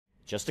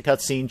Just a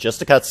cutscene,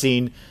 just a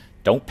cutscene.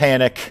 Don't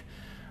panic.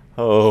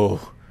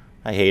 Oh,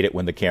 I hate it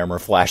when the camera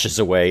flashes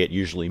away. It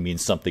usually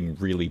means something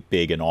really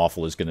big and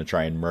awful is going to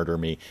try and murder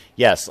me.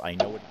 Yes, I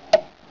know it.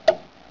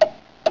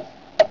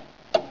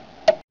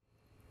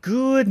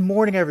 Good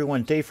morning,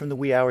 everyone. Dave from the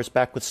wee hours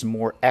back with some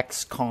more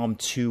XCOM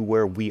 2,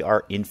 where we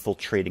are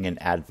infiltrating an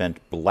Advent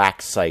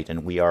Blacksite,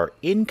 and we are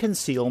in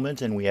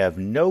concealment, and we have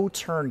no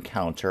turn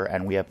counter,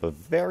 and we have a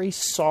very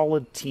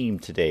solid team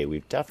today.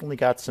 We've definitely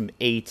got some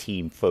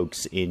A-team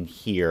folks in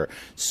here.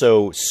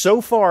 So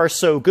far,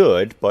 so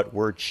good, but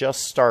we're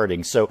just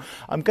starting. So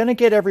I'm going to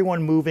get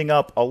everyone moving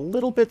up a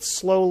little bit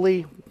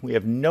slowly. We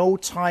have no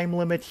time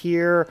limit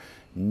here.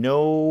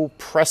 No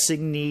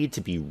pressing need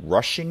to be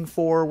rushing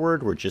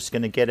forward. We're just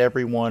going to get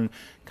everyone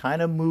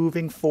kind of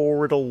moving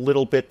forward a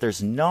little bit.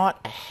 There's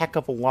not a heck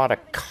of a lot of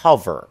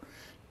cover.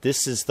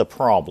 This is the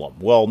problem.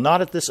 Well,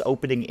 not at this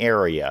opening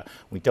area.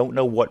 We don't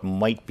know what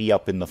might be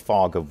up in the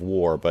fog of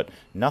war, but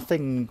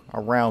nothing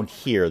around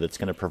here that's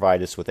going to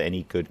provide us with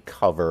any good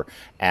cover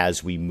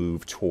as we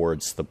move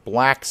towards the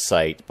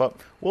Blacksite. But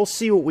we'll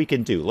see what we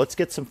can do. Let's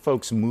get some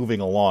folks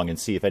moving along and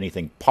see if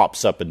anything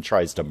pops up and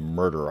tries to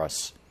murder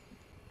us.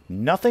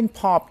 Nothing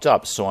popped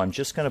up, so I'm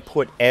just going to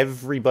put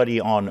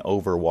everybody on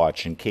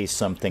Overwatch in case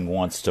something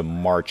wants to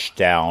march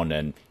down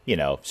and, you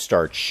know,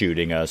 start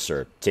shooting us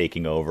or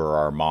taking over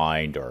our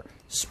mind or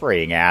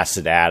spraying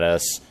acid at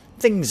us.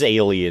 Things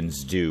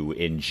aliens do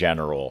in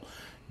general.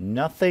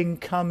 Nothing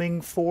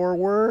coming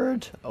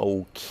forward.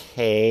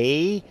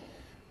 Okay.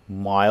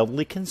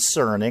 Mildly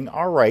concerning.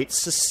 All right,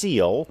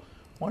 Cecile,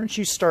 why don't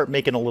you start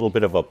making a little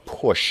bit of a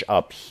push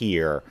up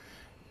here?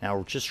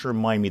 Now, just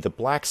remind me, the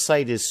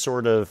Blacksite is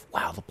sort of...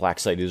 Wow, the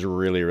Blacksite is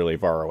really, really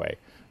far away.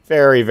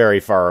 Very, very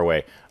far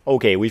away.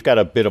 Okay, we've got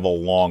a bit of a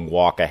long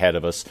walk ahead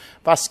of us.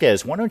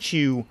 Vasquez, why don't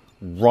you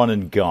run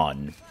and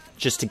gun,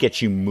 just to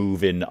get you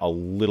moving a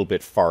little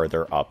bit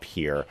farther up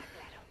here.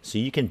 So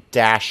you can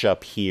dash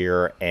up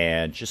here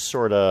and just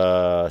sort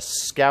of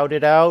scout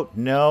it out.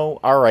 No?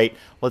 All right,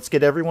 let's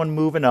get everyone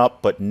moving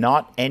up, but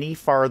not any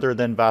farther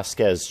than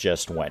Vasquez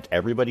just went.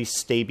 Everybody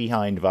stay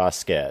behind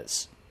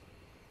Vasquez.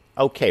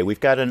 Okay, we've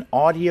got an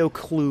audio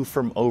clue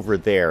from over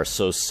there,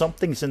 so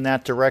something's in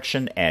that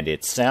direction, and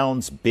it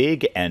sounds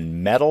big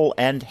and metal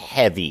and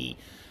heavy.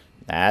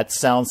 That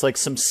sounds like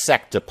some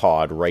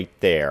Sectopod right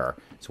there.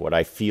 It's what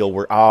I feel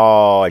we're...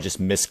 Oh, I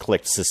just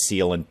misclicked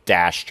Cecile and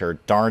dashed her.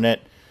 Darn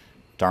it.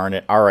 Darn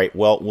it. All right,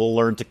 well, we'll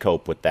learn to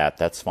cope with that.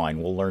 That's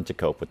fine. We'll learn to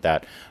cope with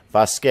that.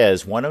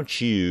 Vasquez, why don't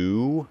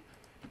you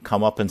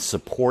come up and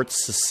support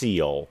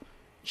Cecile,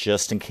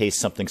 just in case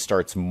something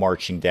starts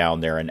marching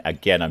down there. And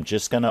again, I'm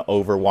just going to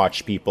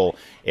Overwatch people.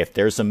 If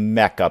there's a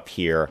mech up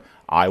here,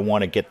 I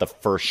want to get the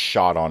first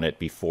shot on it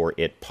before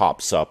it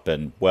pops up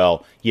and,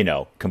 well, you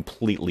know,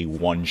 completely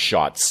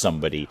one-shot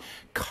somebody.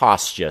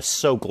 Kostya,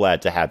 so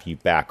glad to have you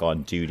back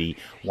on duty.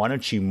 Why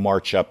don't you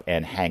march up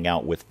and hang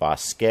out with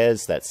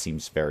Vasquez? That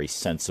seems very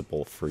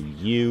sensible for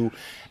you.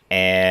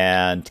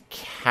 And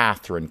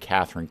Catherine,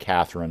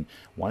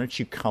 why don't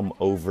you come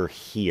over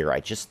here?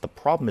 The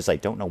problem is I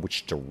don't know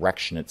which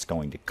direction it's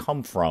going to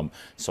come from,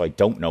 so I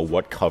don't know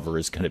what cover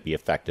is going to be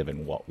effective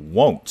and what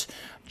won't.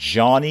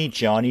 Johnny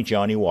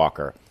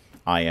Walker,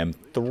 I am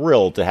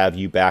thrilled to have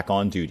you back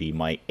on duty.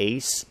 My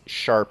ace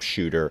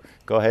sharpshooter.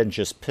 Go ahead and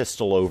just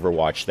pistol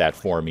Overwatch that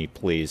for me,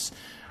 please.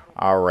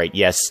 All right,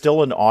 yes,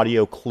 still an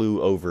audio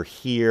clue over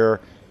here.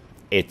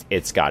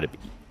 It's got to be.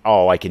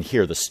 Oh, I can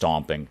hear the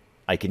stomping.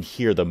 I can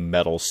hear the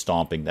metal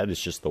stomping. That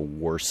is just the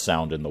worst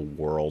sound in the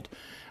world.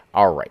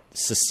 All right,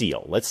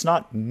 Cecile, let's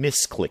not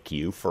misclick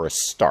you for a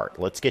start.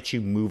 Let's get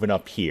you moving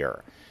up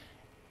here.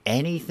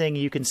 Anything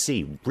you can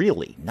see?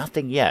 Really,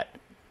 nothing yet.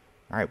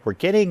 All right, we're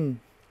getting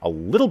a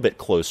little bit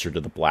closer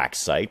to the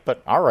Blacksite,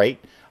 but all right.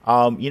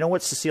 You know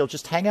what, Cecile?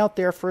 Just hang out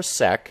there for a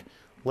sec.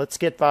 Let's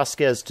get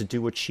Vasquez to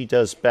do what she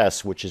does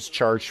best, which is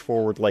charge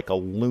forward like a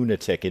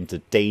lunatic into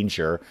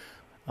danger.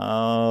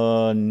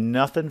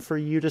 Nothing for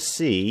you to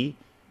see.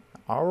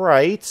 All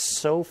right,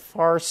 so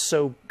far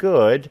so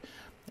good.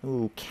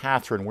 Ooh,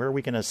 Catherine, where are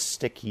we going to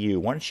stick you?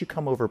 Why don't you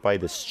come over by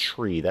this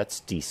tree?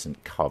 That's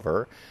decent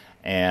cover.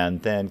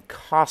 And then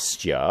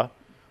Kostya,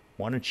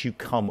 why don't you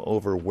come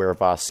over where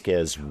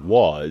Vasquez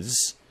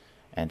was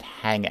and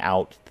hang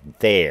out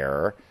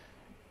there?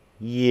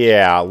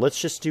 Yeah, let's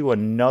just do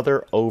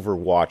another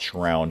Overwatch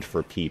round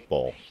for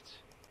people.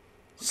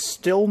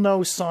 Still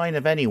no sign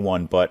of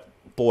anyone, but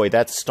boy,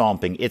 that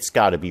stomping, it's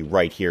got to be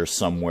right here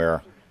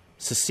somewhere.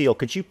 Cecile,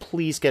 could you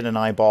please get an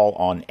eyeball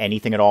on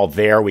anything at all?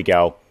 There we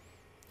go.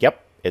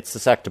 Yep, it's the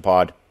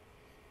Sectopod.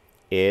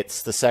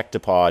 It's the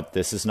Sectopod.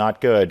 This is not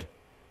good.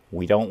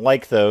 We don't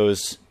like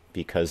those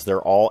because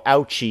they're all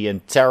ouchy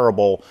and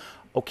terrible.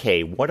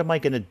 Okay, what am I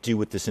going to do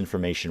with this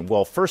information?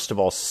 Well, first of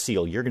all,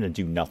 Cecile, you're going to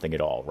do nothing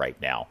at all right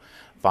now.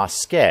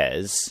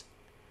 Vasquez,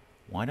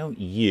 why don't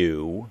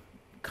you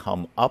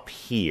come up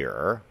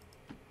here?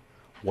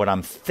 What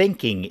I'm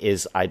thinking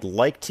is I'd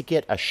like to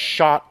get a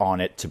shot on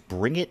it to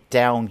bring it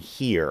down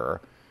here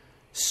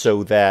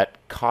so that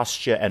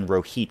Kostya and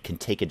Rohit can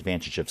take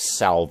advantage of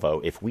salvo.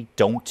 If we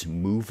don't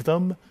move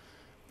them,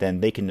 then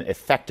they can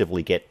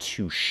effectively get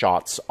 2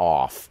 shots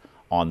off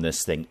on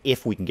this thing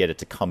if we can get it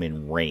to come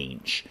in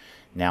range.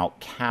 Now,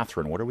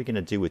 Catherine, what are we going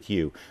to do with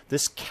you?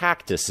 This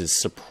cactus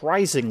is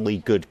surprisingly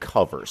good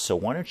cover, so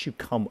why don't you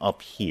come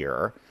up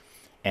here,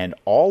 and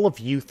all of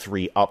you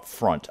 3 up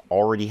front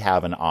already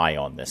have an eye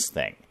on this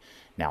thing.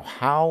 Now,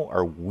 how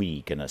are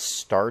we going to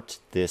start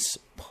this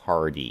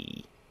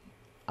party?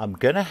 I'm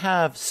going to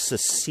have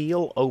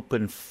Cecile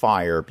open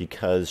fire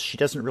because she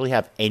doesn't really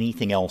have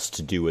anything else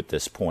to do at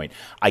this point.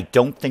 I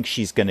don't think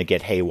she's going to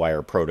get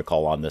Haywire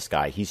Protocol on this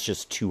guy. He's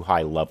just too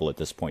high level at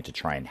this point to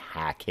try and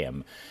hack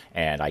him,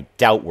 and I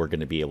doubt we're going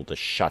to be able to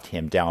shut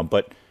him down.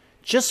 But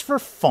just for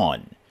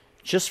fun,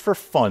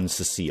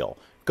 Cecile,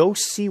 go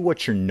see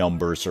what your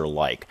numbers are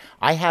like.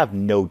 I have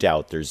no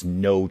doubt there's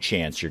no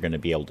chance you're going to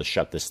be able to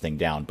shut this thing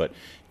down, but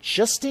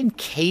just in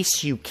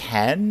case you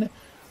can,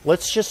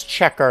 let's just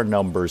check our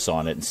numbers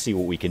on it and see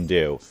what we can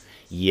do.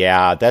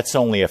 Yeah, that's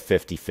only a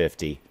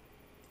 50-50.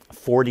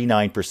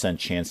 49%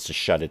 chance to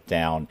shut it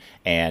down,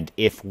 and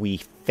if we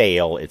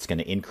fail, it's going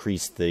to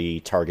increase the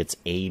target's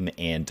aim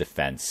and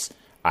defense.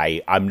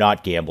 I'm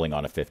not gambling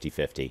on a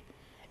 50-50.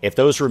 If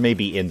those were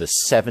maybe in the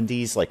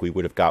 70s, like we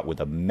would have got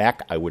with a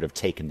mech, I would have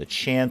taken the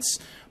chance,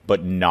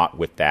 but not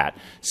with that.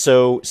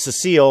 So,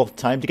 Cecile,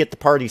 time to get the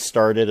party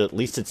started. At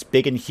least it's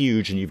big and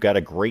huge, and you've got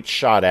a great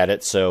shot at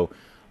it, so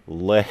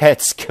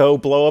let's go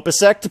blow up a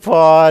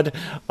Sectopod.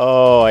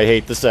 Oh, I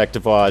hate the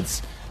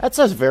Sectopods. That's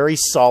a very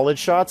solid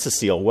shot,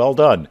 Cecile. Well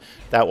done.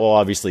 That will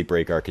obviously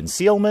break our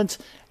concealment,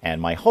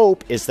 and my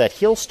hope is that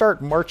he'll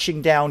start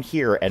marching down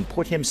here and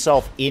put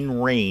himself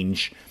in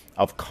range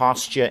of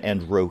Kostya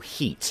and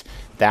Rohit.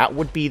 That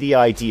would be the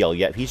ideal.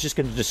 Yet he's just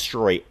going to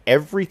destroy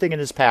everything in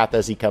his path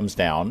as he comes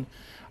down.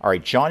 All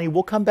right, Johnny,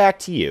 we'll come back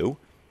to you.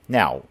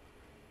 Now,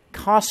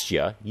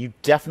 Kostya, you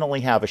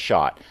definitely have a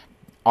shot.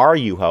 Are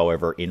you,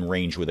 however, in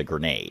range with a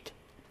grenade?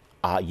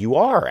 You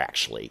are,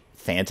 actually.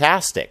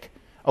 Fantastic.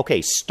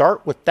 Okay,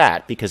 start with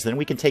that, because then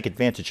we can take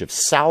advantage of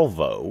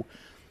salvo.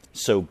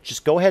 So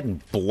just go ahead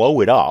and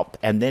blow it up,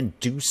 and then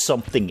do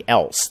something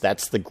else.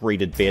 That's the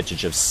great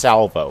advantage of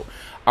salvo.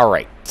 All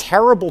right,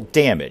 terrible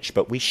damage,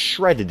 but we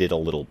shredded it a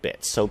little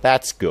bit, so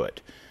that's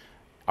good.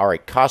 All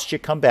right, Kostya,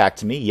 come back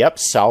to me. Yep,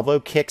 salvo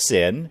kicks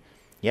in.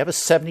 You have a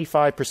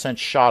 75%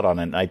 shot on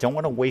it, and I don't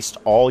want to waste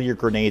all your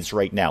grenades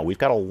right now. We've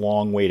got a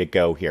long way to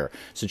go here.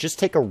 So just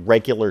take a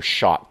regular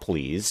shot,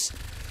 please.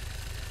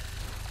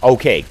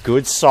 Okay,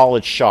 good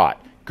solid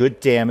shot.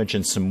 Good damage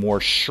and some more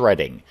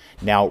shredding.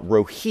 Now,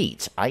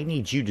 Rohit, I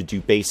need you to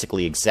do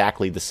basically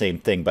exactly the same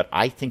thing, but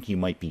I think you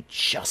might be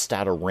just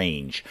out of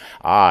range.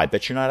 I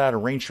bet you're not out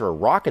of range for a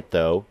rocket,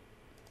 though.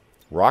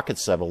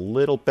 Rockets have a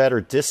little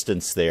better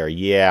distance there.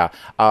 Yeah.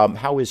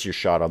 How is your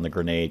shot on the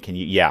grenade? Can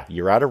you? Yeah,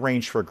 you're out of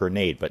range for a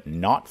grenade, but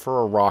not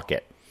for a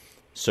rocket.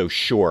 So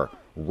sure,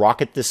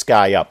 rocket this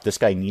guy up. This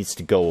guy needs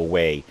to go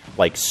away,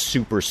 like,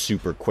 super,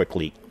 super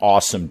quickly.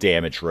 Awesome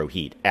damage,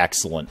 Rohit.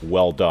 Excellent.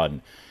 Well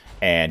done.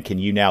 And can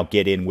you now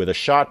get in with a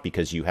shot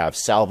because you have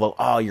salvo?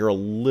 Oh, you're a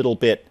little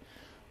bit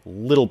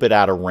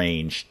out of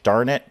range.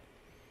 Darn it.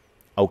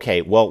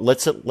 Okay, well,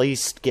 let's at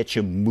least get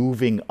you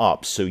moving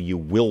up so you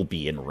will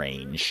be in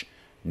range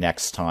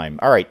next time.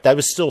 All right, that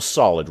was still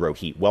solid,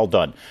 Rohit. Well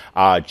done.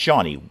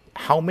 Johnny,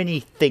 how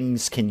many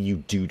things can you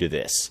do to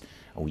this?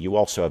 Oh, you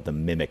also have the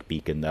Mimic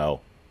Beacon,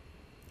 though.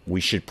 We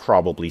should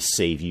probably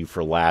save you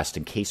for last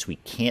in case we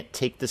can't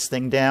take this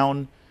thing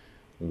down.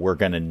 We're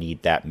going to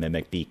need that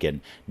Mimic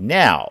Beacon.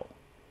 Now,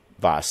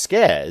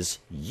 Vasquez,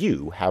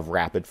 you have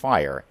rapid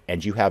fire,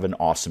 and you have an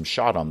awesome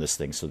shot on this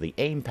thing, so the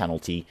aim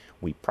penalty,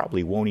 we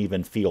probably won't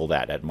even feel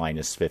that at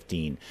minus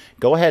 15.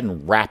 Go ahead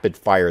and rapid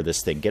fire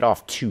this thing. Get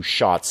off 2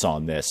 shots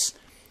on this.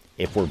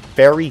 If we're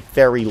very,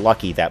 very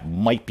lucky, that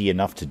might be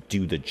enough to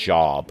do the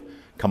job.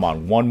 Come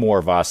on, one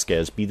more,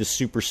 Vasquez. Be the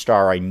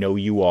superstar I know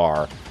you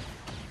are.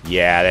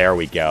 Yeah, there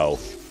we go.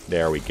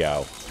 There we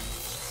go.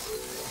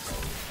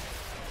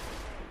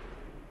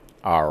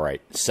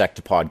 Alright,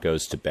 Sectopod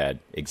goes to bed.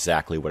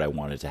 Exactly what I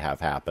wanted to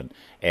have happen.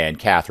 And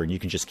Catherine, you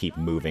can just keep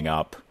moving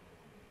up.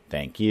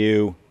 Thank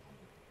you.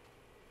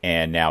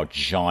 And now,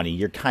 Johnny,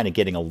 you're kind of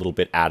getting a little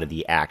bit out of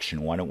the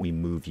action. Why don't we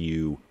move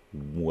you,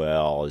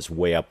 well, as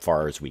way up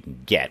far as we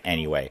can get.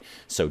 Anyway,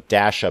 so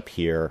dash up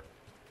here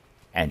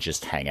and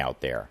just hang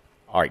out there.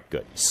 Alright,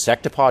 good.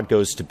 Sectopod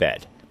goes to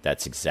bed.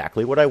 That's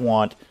exactly what I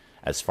want.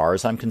 As far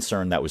as I'm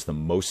concerned, that was the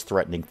most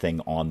threatening thing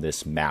on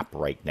this map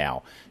right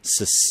now.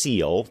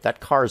 Cecile,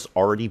 that car's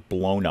already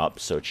blown up,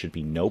 so it should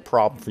be no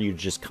problem for you to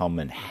just come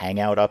and hang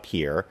out up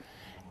here.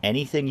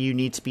 Anything you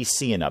need to be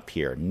seeing up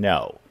here?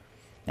 No.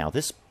 Now,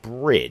 this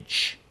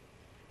bridge,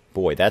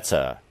 boy, that's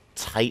a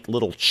tight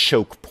little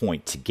choke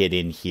point to get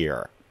in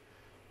here.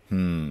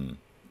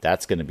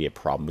 That's going to be a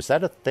problem. Was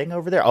that a thing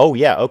over there? Oh,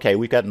 yeah, okay,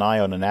 we've got an eye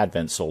on an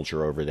Advent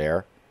soldier over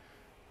there.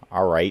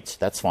 Alright,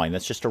 that's fine.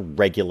 That's just a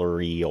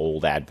regular-y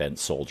old Advent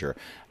soldier.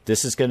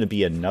 This is going to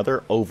be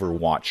another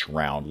Overwatch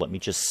round. Let me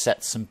just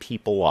set some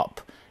people up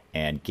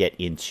and get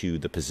into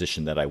the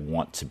position that I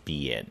want to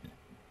be in.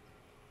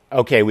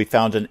 Okay, we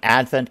found an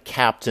Advent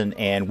Captain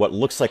and what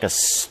looks like a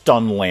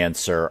Stun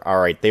Lancer. All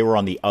right, they were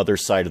on the other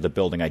side of the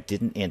building. I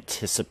didn't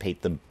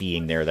anticipate them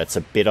being there. That's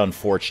a bit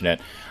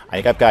unfortunate. I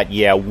think I've got,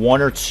 yeah,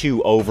 1 or 2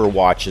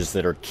 Overwatches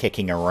that are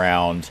kicking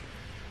around.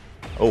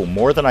 Oh,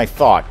 more than I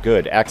thought.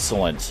 Good,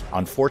 excellent.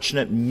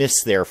 Unfortunate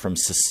miss there from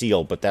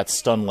Cecile, but that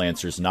Stun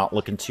Lancer's not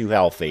looking too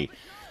healthy.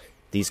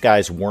 These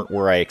guys weren't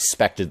where I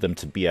expected them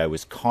to be. I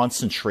was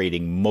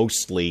concentrating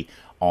mostly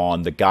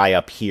on the guy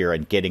up here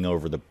and getting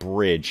over the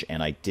bridge,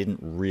 and I didn't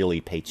really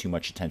pay too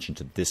much attention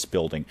to this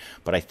building.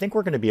 But I think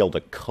we're going to be able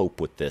to cope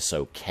with this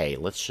okay.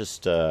 Let's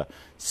just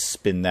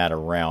spin that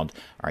around.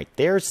 All right,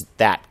 there's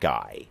that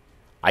guy.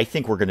 I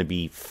think we're going to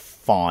be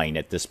fine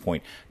at this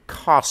point.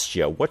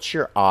 Kostya, what's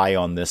your eye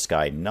on this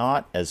guy?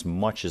 Not as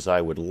much as I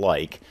would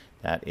like.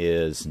 That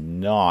is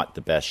not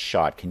the best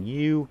shot. Can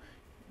you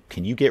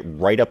get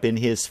right up in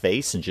his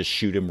face and just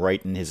shoot him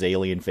right in his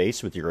alien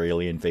face with your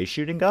alien face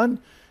shooting gun?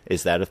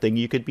 Is that a thing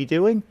you could be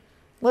doing?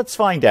 Let's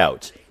find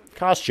out.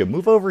 Kostya,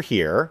 move over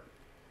here.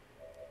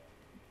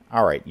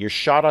 All right, your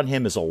shot on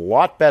him is a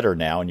lot better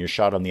now, and your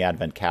shot on the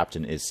Advent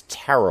Captain is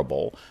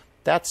terrible.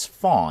 That's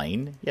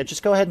fine. Yeah,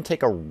 just go ahead and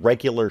take a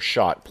regular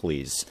shot,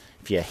 please.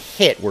 If you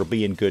hit, we'll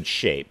be in good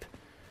shape.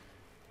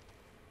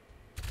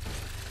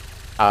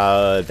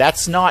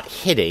 That's not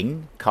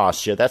hitting,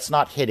 Kostya. That's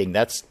not hitting.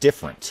 That's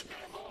different.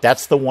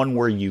 That's the one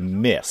where you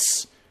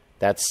miss.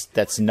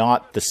 That's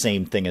not the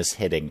same thing as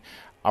hitting.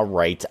 All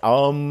right,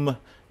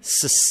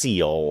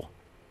 Cecile.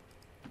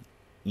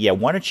 Yeah,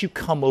 why don't you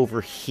come over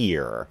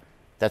here?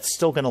 That's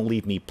still going to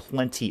leave me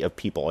plenty of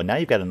people. And now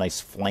you've got a nice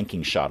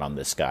flanking shot on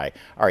this guy.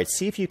 All right,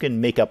 see if you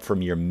can make up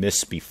from your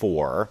miss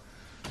before.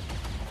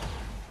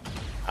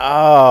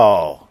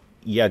 Oh,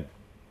 you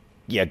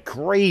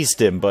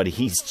grazed him, but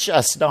he's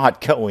just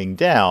not going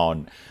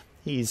down.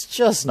 He's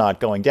just not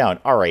going down.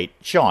 All right,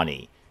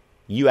 Johnny,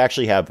 you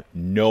actually have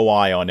no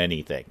eye on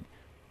anything.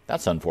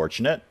 That's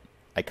unfortunate.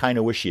 I kind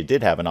of wish you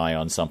did have an eye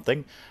on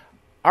something.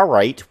 All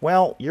right,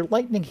 well, your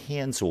lightning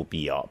hands will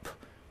be up.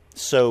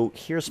 So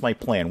here's my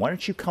plan. Why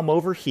don't you come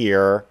over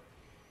here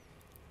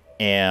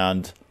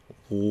and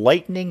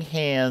lightning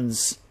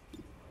hands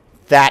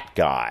that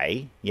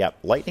guy. Yep,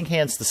 lightning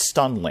hands the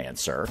Stun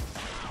Lancer.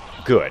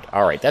 Good.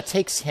 All right, that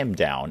takes him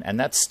down, and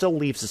that still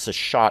leaves us a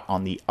shot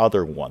on the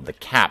other one, the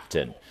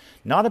Captain.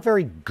 Not a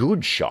very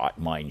good shot,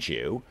 mind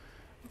you,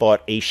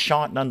 but a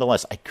shot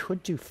nonetheless. I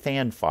could do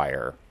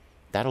Fanfire.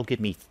 That'll give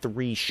me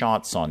 3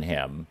 shots on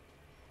him.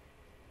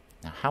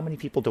 Now, how many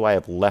people do I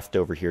have left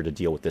over here to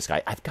deal with this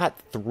guy? I've got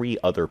 3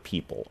 other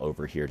people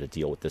over here to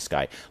deal with this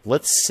guy.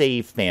 Let's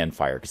save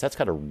Fanfire, because that's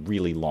got a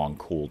really long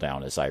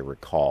cooldown, as I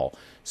recall.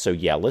 So,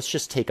 yeah, let's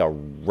just take a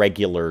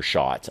regular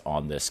shot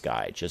on this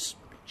guy. Just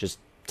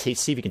see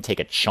if you can take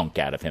a chunk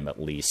out of him,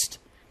 at least.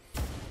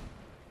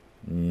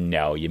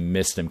 No, you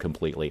missed him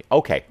completely.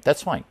 Okay,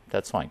 that's fine.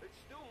 That's fine.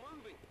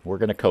 We're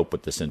going to cope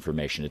with this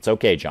information. It's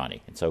okay,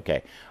 Johnny. It's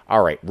okay.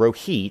 All right,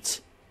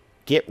 Rohit,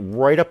 get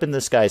right up in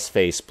this guy's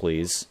face,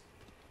 please.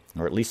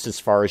 Or at least as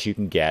far as you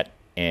can get.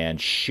 And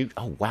shoot.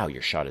 Oh, wow,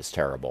 your shot is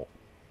terrible.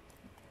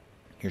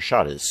 Your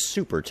shot is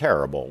super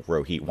terrible,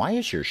 Rohit. Why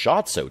is your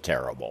shot so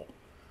terrible?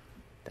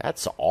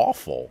 That's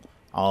awful.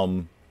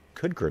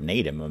 Could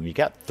grenade him. I mean, you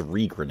got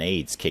 3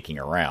 grenades kicking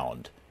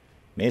around.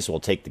 May as well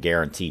take the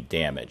guaranteed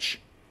damage.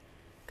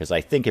 Because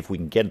I think if we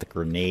can get the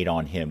grenade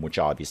on him, which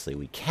obviously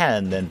we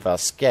can, then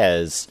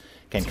Vasquez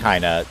can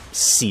kind of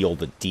seal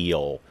the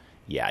deal.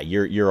 Yeah,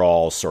 you're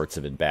all sorts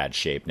of in bad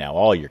shape now.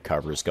 All your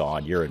cover's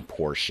gone. You're in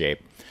poor shape.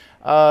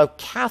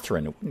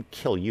 Catherine, it wouldn't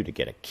kill you to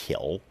get a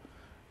kill.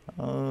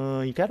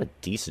 You got a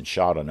decent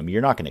shot on him.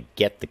 You're not going to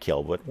get the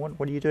kill, but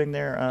what are you doing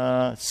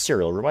there?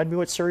 Serial. Remind me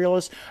what Serial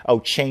is? Oh,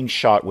 chain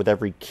shot. With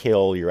every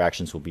kill, your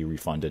actions will be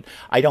refunded.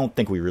 I don't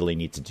think we really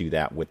need to do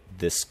that with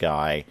this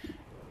guy.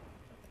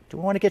 Do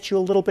we want to get you a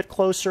little bit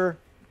closer?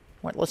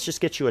 Let's just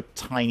get you a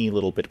tiny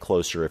little bit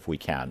closer if we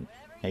can.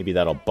 Maybe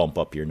that'll bump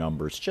up your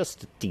numbers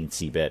just a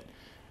teensy bit.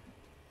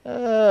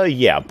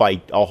 Yeah,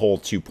 by a whole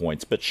 2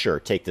 points. But sure,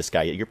 take this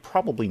guy. You're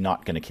probably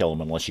not going to kill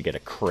him unless you get a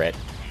crit.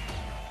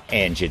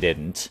 And you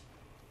didn't.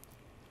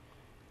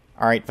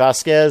 All right,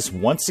 Vasquez,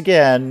 once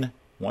again,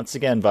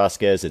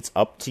 Vasquez, it's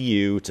up to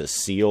you to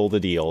seal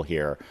the deal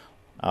here.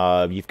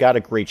 You've got a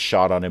great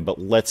shot on him, but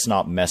let's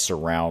not mess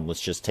around. Let's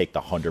just take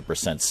the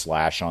 100%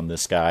 slash on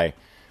this guy.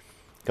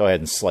 Go ahead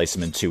and slice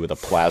him in 2 with a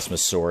plasma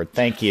sword.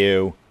 Thank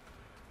you.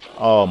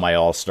 Oh, my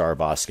all-star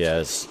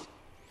Vasquez.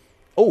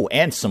 Oh,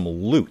 and some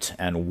loot,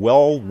 and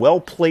well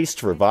placed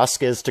for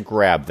Vasquez to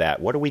grab that.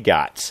 What do we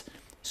got?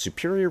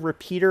 Superior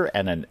repeater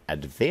and an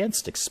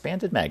advanced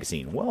expanded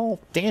magazine. Well,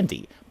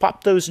 dandy.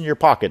 Pop those in your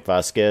pocket,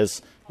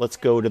 Vasquez. Let's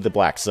go to the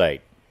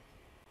Blacksite.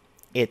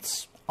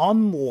 It's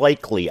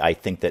unlikely, I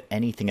think, that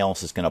anything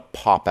else is going to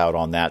pop out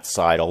on that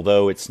side,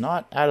 although it's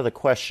not out of the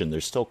question.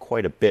 There's still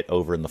quite a bit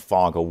over in the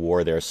fog of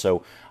war there,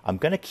 so I'm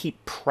going to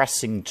keep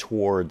pressing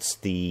towards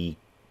the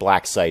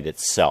Blacksite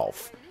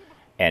itself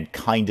and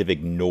kind of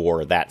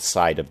ignore that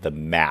side of the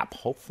map.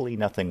 Hopefully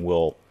nothing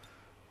will,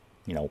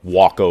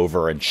 walk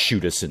over and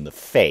shoot us in the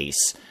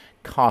face.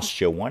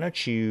 Kostya, why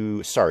don't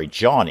you... Sorry,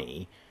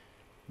 Johnny.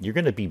 You're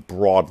going to be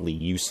broadly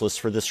useless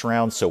for this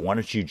round, so why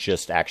don't you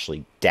just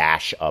actually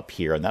dash up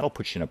here, and that'll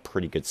put you in a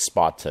pretty good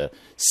spot to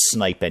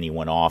snipe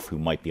anyone off who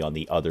might be on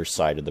the other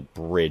side of the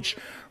bridge.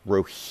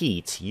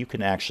 Rohit, you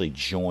can actually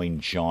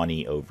join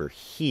Johnny over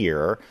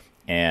here,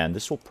 and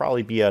this will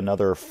probably be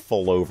another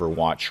full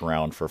Overwatch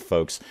round for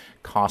folks.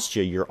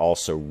 Kostya, you're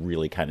also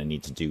really kind of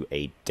need to do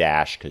a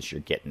dash because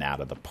you're getting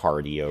out of the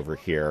party over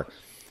here.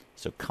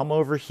 So come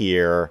over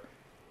here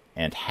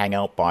and hang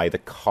out by the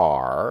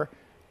car.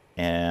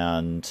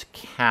 And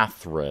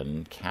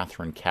Catherine.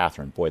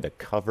 Boy, the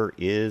cover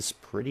is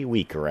pretty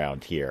weak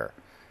around here.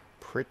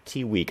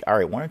 Pretty weak. All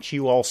right, why don't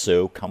you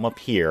also come up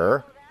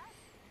here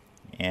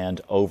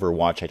and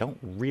Overwatch. I don't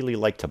really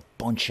like to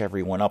bunch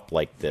everyone up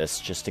like this,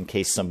 just in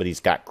case somebody's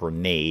got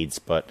grenades,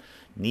 but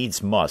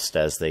needs must,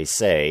 as they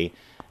say.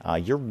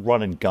 Your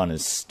run and gun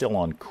is still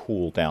on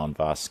cooldown,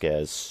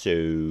 Vasquez,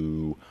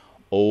 so...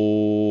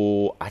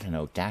 Oh, I don't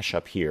know, dash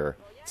up here.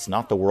 It's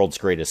not the world's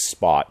greatest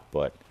spot,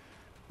 but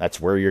that's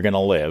where you're going to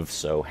live,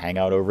 so hang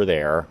out over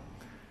there.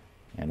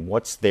 And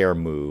what's their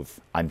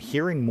move? I'm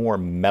hearing more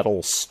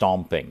metal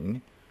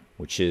stomping,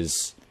 which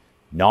is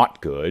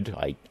not good.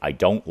 I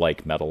don't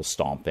like metal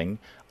stomping.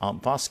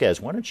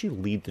 Vasquez, why don't you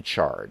lead the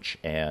charge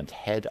and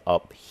head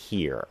up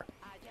here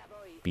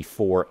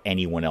before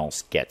anyone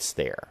else gets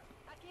there?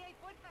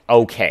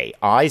 Okay,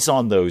 eyes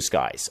on those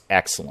guys.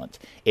 Excellent.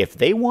 If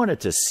they wanted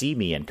to see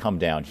me and come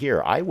down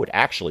here, I would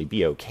actually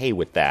be okay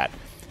with that.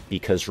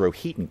 Because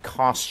Rohit and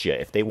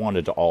Kostya, if they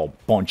wanted to all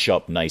bunch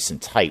up nice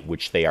and tight,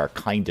 which they are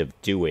kind of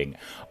doing.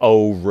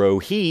 Oh,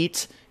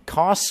 Rohit,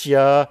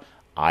 Kostya,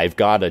 I've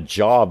got a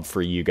job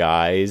for you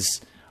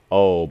guys.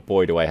 Oh,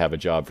 boy, do I have a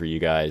job for you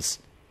guys.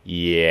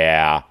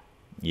 Yeah,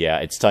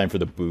 it's time for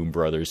the Boom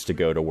Brothers to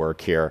go to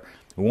work here.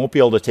 We won't be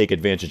able to take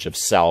advantage of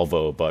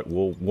Salvo, but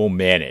we'll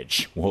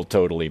manage. We'll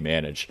totally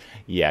manage.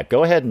 Yeah,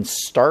 go ahead and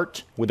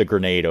start with a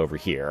grenade over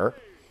here.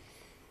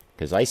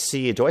 Because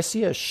do I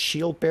see a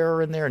shield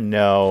bearer in there?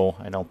 No,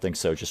 I don't think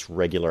so. Just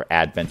regular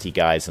Advent-y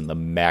guys in the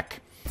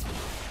mech.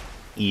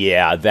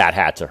 Yeah, that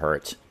had to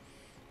hurt.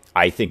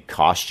 I think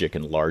Kostya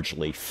can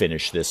largely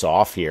finish this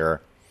off here.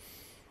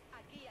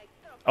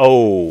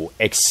 Oh,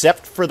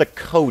 except for the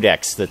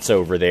Codex that's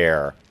over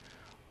there.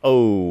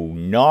 Oh,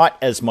 not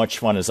as much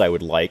fun as I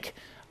would like.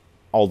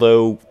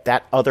 Although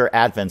that other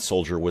Advent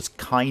soldier was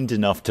kind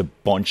enough to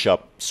bunch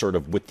up sort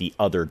of with the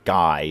other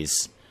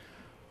guys.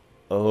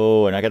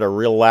 Oh, and I got a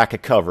real lack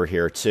of cover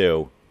here,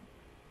 too.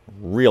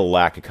 Real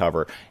lack of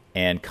cover.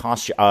 And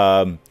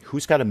Kostya,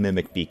 who's got a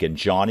Mimic Beacon?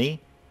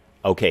 Johnny?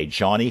 Okay,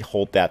 Johnny,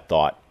 hold that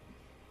thought.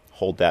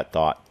 Hold that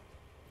thought.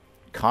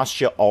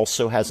 Kostya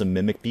also has a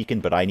Mimic Beacon,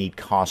 but I need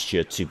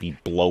Kostya to be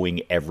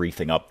blowing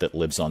everything up that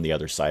lives on the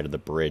other side of the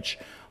bridge.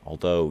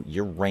 Although,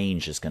 your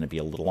range is going to be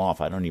a little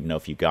off. I don't even know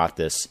if you got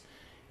this.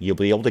 You'll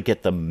be able to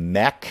get the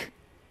mech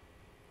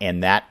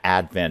and that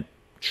Advent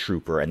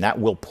Trooper, and that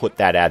will put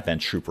that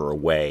Advent Trooper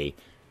away,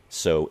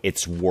 so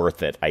it's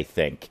worth it, I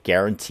think.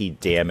 Guaranteed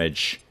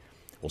damage.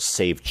 We'll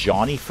save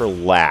Johnny for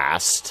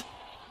last.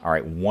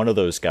 Alright, one of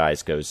those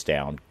guys goes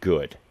down.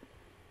 Good.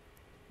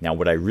 Now,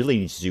 what I really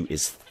need to do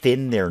is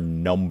thin their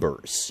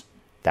numbers.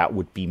 That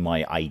would be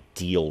my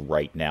ideal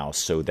right now,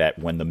 so that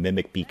when the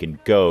Mimic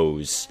Beacon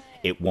goes,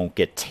 it won't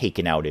get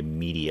taken out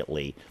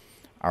immediately.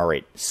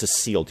 Alright,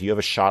 Cecile, do you have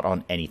a shot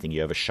on anything?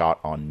 You have a shot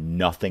on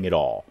nothing at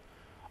all.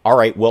 All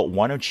right, well,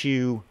 why don't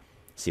you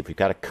see if we've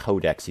got a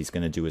Codex. He's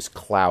going to do his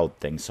cloud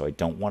thing, so I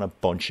don't want to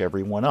bunch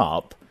everyone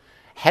up.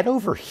 Head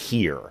over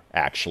here,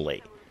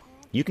 actually.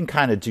 You can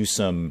kind of do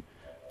some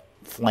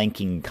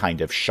flanking kind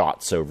of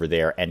shots over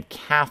there. And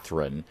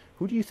Catherine,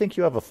 who do you think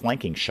you have a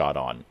flanking shot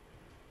on?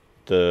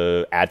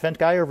 The Advent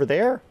guy over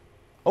there?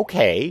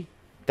 Okay,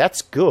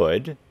 that's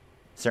good.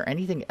 Is there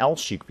anything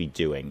else you could be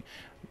doing?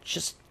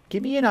 Just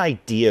give me an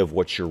idea of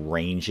what your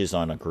range is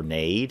on a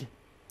grenade.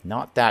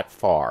 Not that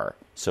far.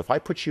 So if I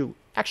put you...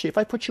 Actually, if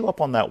I put you up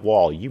on that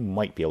wall, you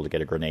might be able to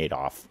get a grenade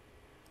off.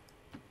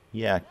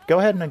 Yeah, go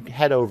ahead and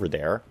head over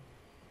there.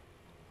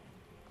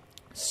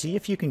 See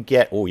if you can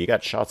get... Oh, you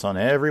got shots on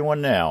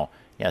everyone now.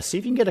 Yeah, see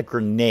if you can get a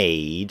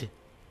grenade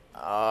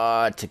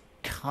to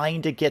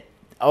kind of get...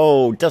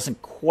 Oh,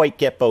 doesn't quite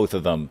get both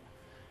of them.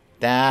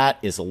 That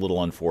is a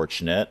little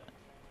unfortunate.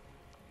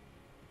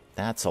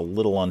 That's a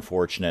little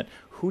unfortunate.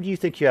 Who do you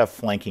think you have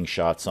flanking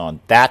shots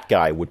on? That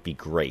guy would be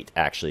great,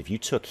 actually. If you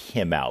took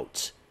him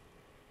out,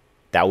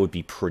 that would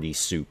be pretty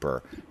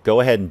super.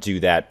 Go ahead and do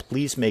that.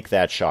 Please make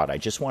that shot. I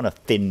just want to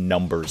thin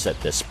numbers at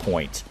this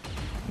point.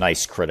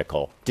 Nice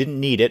critical. Didn't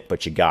need it,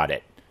 but you got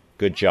it.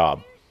 Good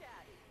job.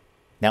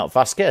 Now,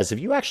 Vasquez, have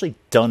you actually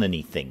done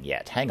anything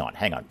yet? Hang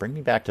on. Bring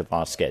me back to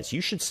Vasquez.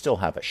 You should still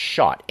have a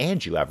shot,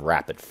 and you have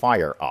rapid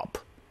fire up.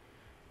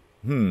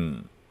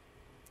 You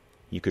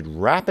could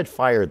rapid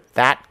fire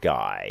that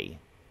guy,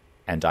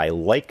 and I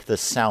like the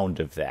sound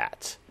of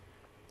that.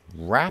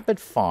 Rapid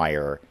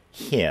fire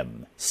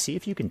him. See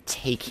if you can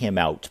take him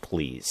out,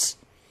 please.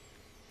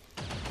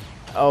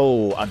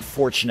 Oh,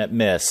 unfortunate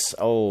miss.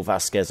 Oh,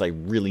 Vasquez, I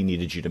really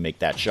needed you to make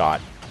that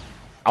shot.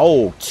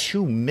 Oh,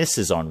 2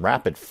 misses on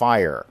rapid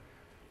fire.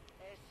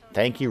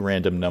 Thank you,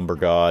 random number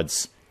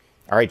gods.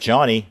 All right,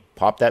 Johnny,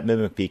 pop that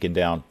mimic beacon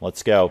down.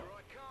 Let's go.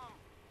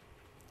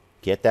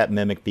 Get that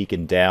mimic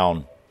beacon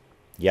down.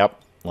 Yep,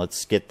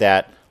 let's get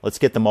that. Let's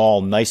get them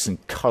all nice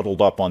and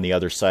cuddled up on the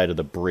other side of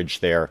the bridge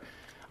there.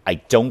 I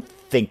don't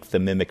think the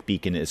mimic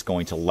beacon is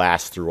going to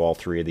last through all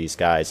 3 of these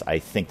guys. I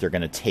think they're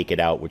going to take it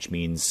out, which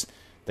means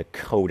the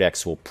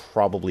Codex will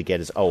probably get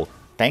his... Oh,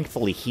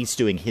 thankfully he's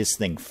doing his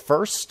thing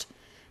first.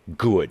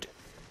 Good.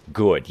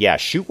 Good. Yeah,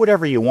 shoot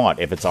whatever you want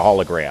if it's a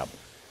hologram.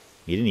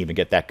 You didn't even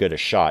get that good a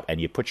shot,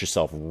 and you put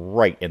yourself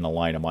right in the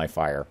line of my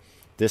fire.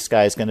 This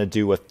guy's going to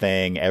do a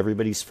thing.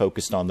 Everybody's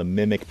focused on the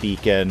mimic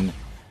beacon.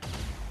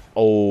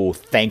 Oh,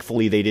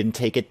 thankfully they didn't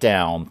take it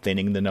down.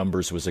 Thinning the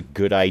numbers was a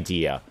good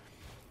idea.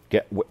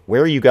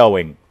 Where are you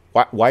going?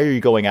 Why are you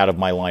going out of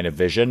my line of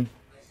vision?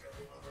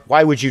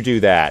 Why would you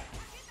do that?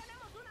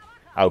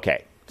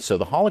 Okay, so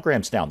the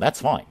hologram's down.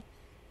 That's fine.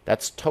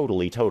 That's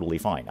totally, totally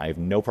fine. I have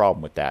no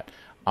problem with that.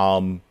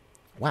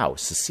 Wow,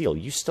 Cecile,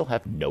 you still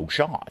have no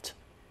shot.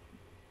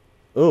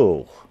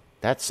 Oh,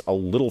 that's a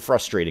little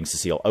frustrating,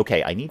 Cecile.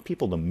 Okay, I need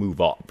people to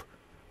move up,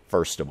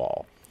 first of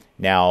all.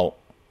 Now,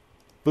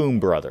 Boom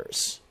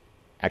Brothers.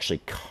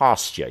 Actually,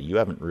 Kostya, you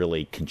haven't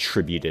really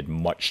contributed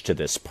much to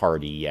this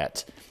party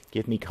yet.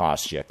 Give me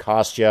Kostya.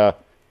 Kostya,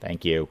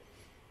 thank you.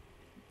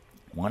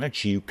 Why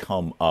don't you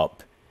come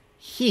up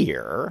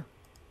here?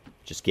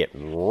 Just get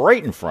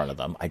right in front of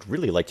them. I'd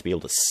really like to be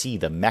able to see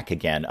the mech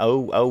again.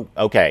 Oh,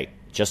 okay.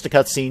 Just a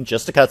cutscene,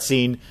 just a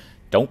cutscene.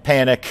 Don't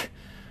panic.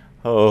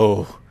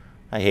 Oh,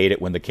 I hate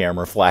it when the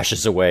camera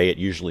flashes away. It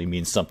usually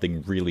means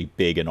something really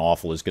big and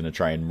awful is going to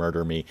try and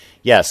murder me.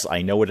 Yes,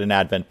 I know what an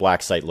Advent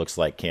Blacksite looks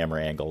like,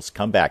 camera angles.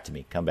 Come back to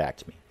me, come back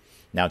to me.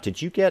 Now,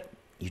 did you get...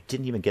 You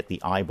didn't even get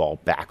the eyeball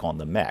back on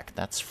the mech.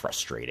 That's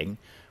frustrating.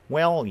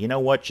 Well, you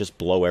know what? Just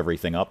blow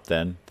everything up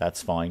then.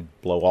 That's fine.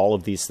 Blow all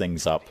of these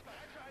things up.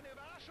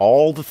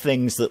 All the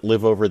things that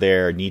live over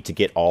there need to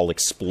get all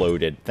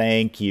exploded.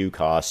 Thank you,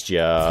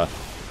 Kostya.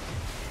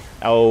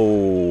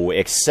 Oh,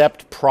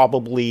 except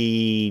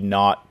probably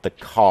not the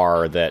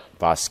car that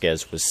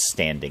Vasquez was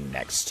standing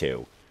next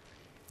to.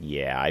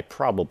 Yeah, I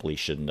probably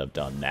shouldn't have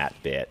done that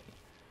bit.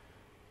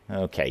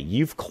 Okay,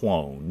 you've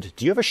cloned.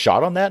 Do you have a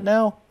shot on that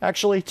now,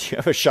 actually? Do you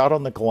have a shot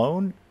on the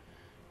clone?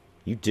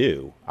 You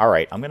do.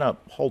 Alright, I'm going to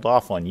hold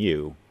off on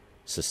you,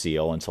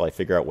 Cecile, until I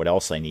figure out what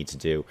else I need to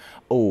do.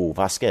 Oh,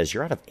 Vasquez,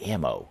 you're out of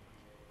ammo.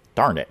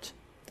 Darn it.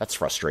 That's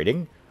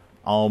frustrating.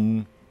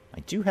 I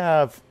do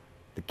have...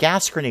 The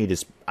gas grenade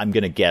is, I'm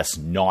going to guess,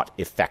 not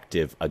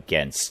effective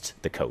against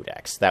the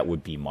Codex. That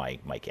would be my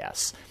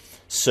guess.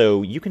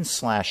 So you can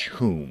slash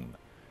whom?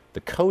 The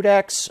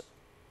Codex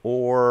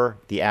or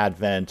the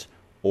Advent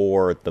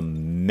or the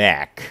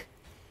mech.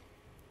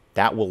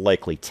 That will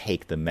likely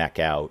take the mech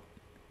out.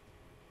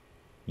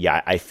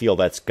 Yeah, I feel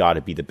that's got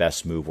to be the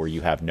best move where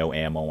you have no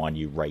ammo on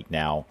you right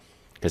now.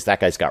 Because that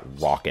guy's got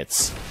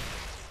rockets.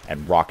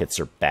 And rockets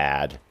are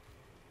bad.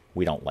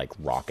 We don't like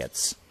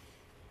rockets.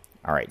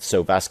 Alright,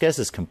 so Vasquez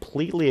is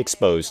completely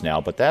exposed now,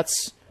 but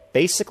that's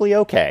basically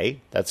okay.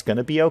 That's going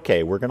to be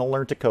okay. We're going to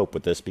learn to cope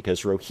with this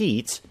because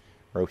Rohit,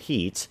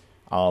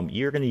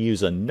 you're going to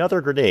use another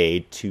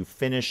grenade to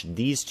finish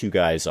these 2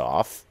 guys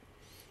off.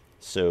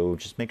 So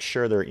just make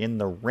sure they're in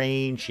the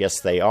range. Yes,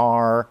 they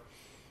are.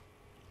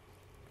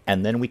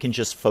 And then we can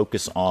just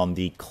focus on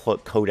the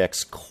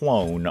Codex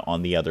clone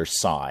on the other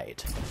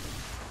side.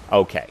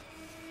 Okay.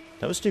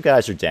 Those 2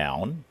 guys are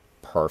down.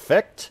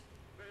 Perfect.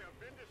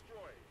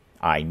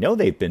 I know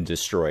they've been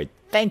destroyed.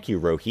 Thank you,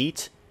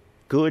 Rohit.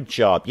 Good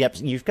job. Yep,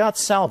 you've got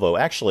salvo.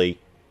 Actually,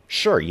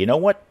 sure, you know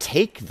what?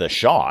 Take the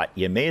shot.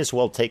 You may as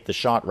well take the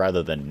shot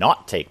rather than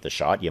not take the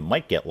shot. You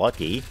might get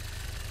lucky.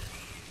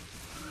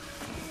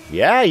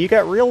 Yeah, you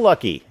got real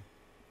lucky.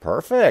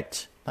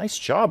 Perfect. Nice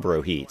job,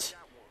 Rohit.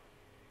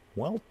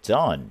 Well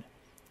done.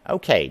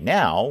 Okay,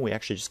 now we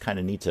actually just kind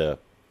of need to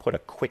put a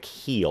quick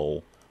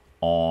heal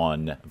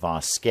on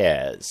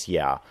Vasquez.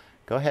 Yeah.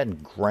 Go ahead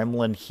and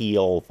gremlin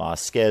heal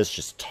Vasquez.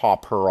 Just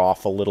top her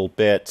off a little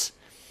bit.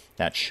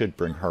 That should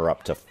bring her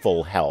up to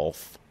full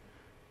health.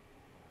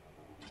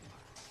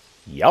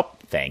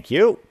 Yup, thank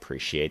you.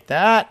 Appreciate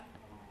that.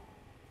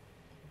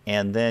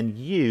 And then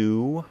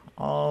you,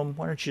 why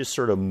don't you just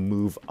sort of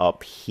move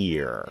up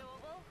here?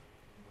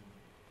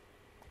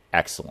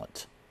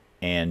 Excellent.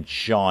 And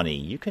Johnny,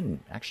 you can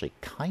actually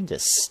kind of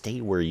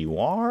stay where you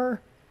are.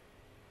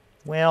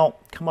 Well,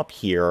 come up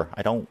here.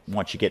 I don't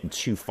want you getting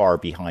too far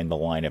behind the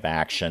line of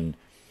action.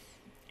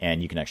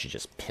 And you can actually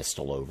just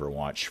pistol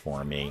Overwatch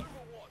for me.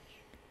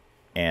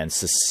 And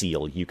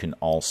Cecile, you can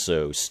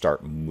also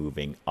start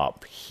moving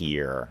up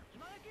here.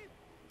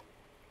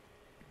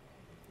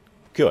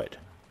 Good.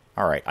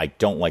 Alright, I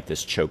don't like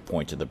this choke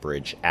point of the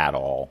bridge at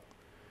all.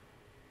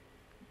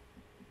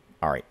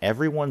 Alright,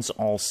 everyone's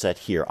all set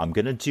here. I'm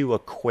going to do a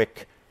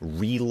quick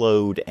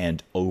reload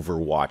and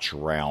Overwatch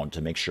round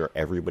to make sure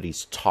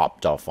everybody's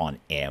topped off on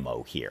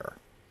ammo here.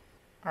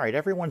 Alright,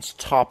 everyone's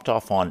topped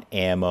off on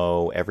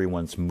ammo.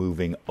 Everyone's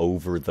moving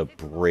over the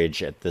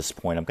bridge at this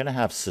point. I'm going to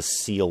have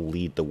Cecile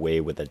lead the way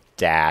with a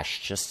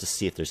dash just to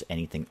see if there's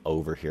anything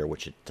over here,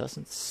 which it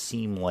doesn't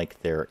seem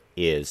like there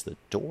is. The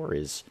door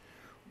is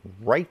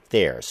right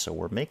there, so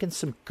we're making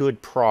some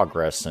good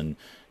progress, and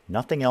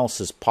nothing else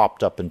has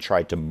popped up and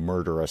tried to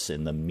murder us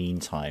in the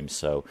meantime,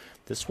 so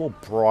this will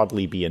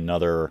broadly be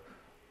another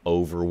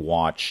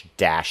Overwatch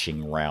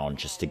dashing round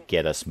just to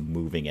get us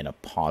moving in a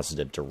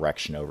positive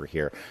direction over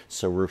here.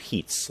 So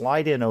Rohit,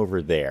 slide in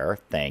over there.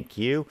 Thank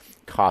you.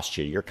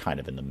 Kostya, you're kind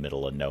of in the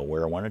middle of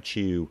nowhere. Why don't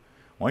you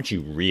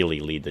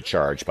really lead the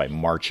charge by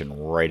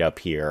marching right up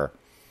here?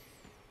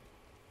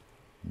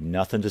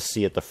 Nothing to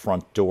see at the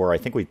front door. I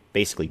think we've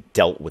basically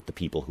dealt with the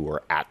people who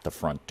are at the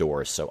front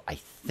door, so I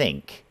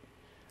think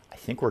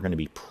we're going to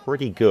be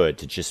pretty good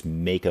to just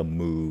make a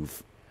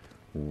move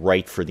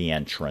right for the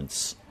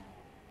entrance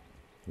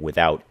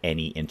without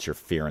any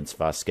interference.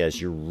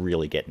 Vasquez, you're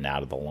really getting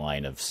out of the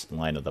line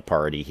of the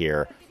party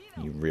here.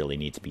 You really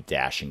need to be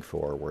dashing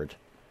forward.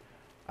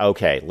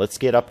 Okay, let's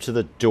get up to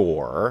the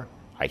door.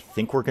 I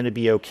think we're going to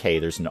be okay.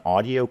 There's an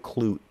audio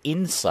clue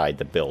inside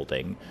the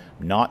building.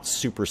 Not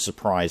super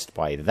surprised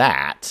by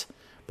that,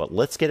 but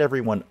let's get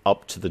everyone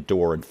up to the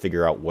door and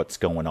figure out what's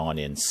going on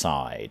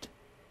inside.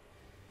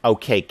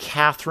 Okay,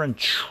 Catherine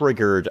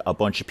triggered a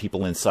bunch of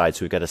people inside,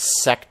 so we've got a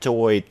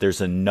sectoid.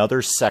 There's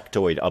another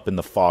sectoid up in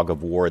the fog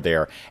of war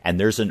there, and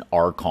there's an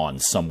Archon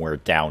somewhere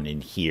down in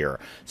here.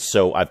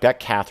 So I've got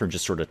Catherine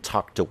just sort of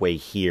tucked away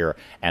here,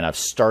 and I've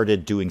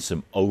started doing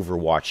some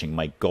overwatching.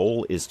 My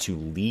goal is to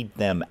lead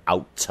them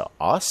out to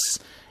us,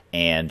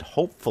 and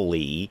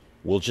hopefully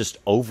we'll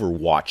just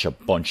overwatch a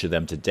bunch of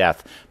them to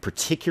death,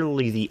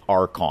 particularly the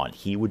Archon.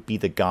 He would be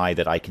the guy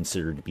that I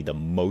consider to be the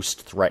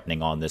most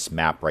threatening on this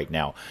map right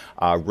now.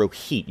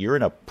 Rohit, you're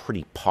in a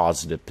pretty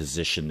positive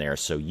position there,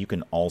 so you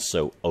can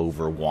also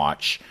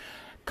overwatch.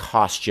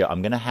 Kostya,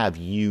 I'm going to have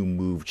you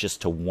move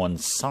just to one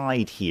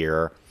side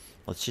here.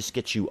 Let's just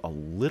get you a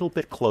little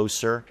bit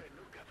closer,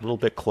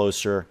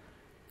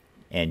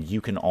 and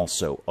you can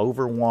also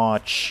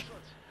overwatch.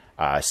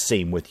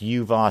 Same with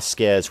you,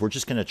 Vasquez. We're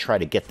just going to try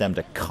to get them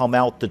to come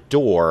out the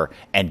door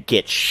and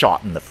get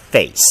shot in the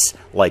face,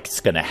 like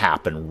it's going to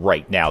happen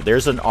right now.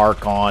 There's an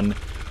Archon.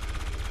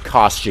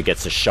 Kostya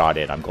gets a shot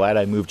in. I'm glad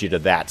I moved you to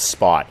that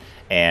spot.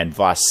 And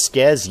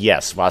Vasquez,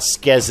 yes,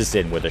 Vasquez is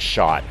in with a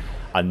shot.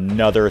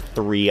 Another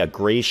 3, a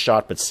gray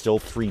shot, but still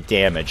 3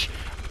 damage.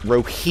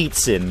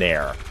 Rohit's in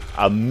there.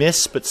 A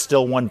miss, but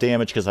still 1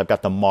 damage because I've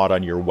got the mod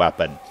on your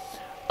weapon.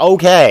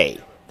 Okay.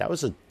 That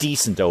was a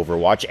decent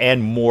overwatch,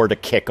 and more to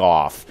kick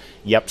off.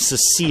 Yep,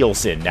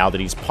 Cecile's in now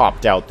that he's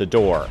popped out the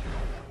door.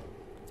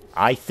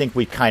 I think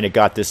we kind of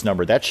got this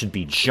number. That should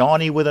be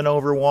Johnny with an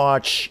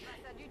overwatch.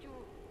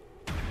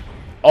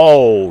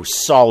 Oh,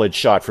 solid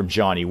shot from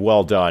Johnny.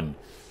 Well done.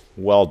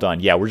 Well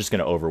done. Yeah, we're just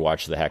going to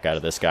overwatch the heck out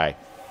of this guy.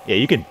 Yeah,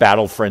 you can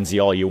battle frenzy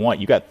all you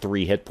want. You got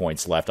 3 hit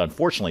points left.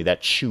 Unfortunately,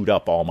 that chewed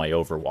up all my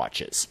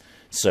overwatches.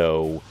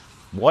 So,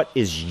 what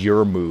is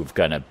your move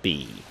going to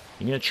be?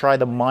 You gonna try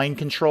the mind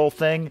control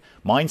thing?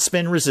 Mind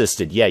spin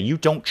resisted. Yeah, you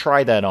don't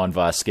try that on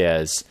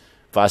Vasquez.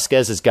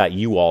 Vasquez has got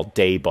you all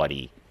day,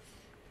 buddy.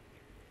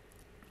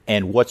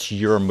 And what's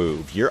your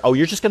move?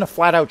 You're just gonna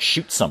flat out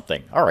shoot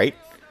something. All right,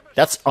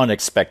 that's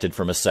unexpected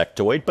from a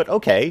sectoid, but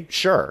okay,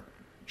 sure.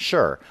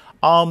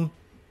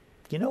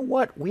 You know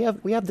what? We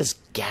have this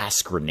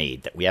gas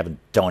grenade that we haven't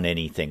done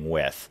anything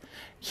with.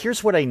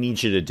 Here's what I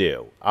need you to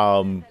do.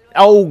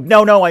 Oh,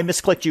 no, I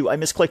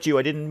misclicked you.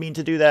 I didn't mean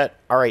to do that.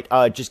 All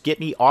right, just get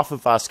me off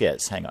of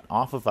Vasquez. Hang on,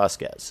 off of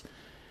Vasquez.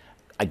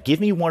 Give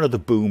me one of the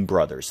Boom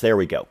Brothers. There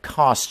we go.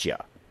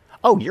 Kostya.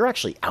 Oh, you're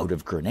actually out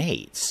of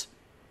grenades.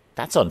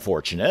 That's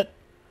unfortunate.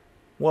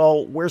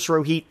 Well, where's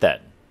Rohit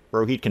then?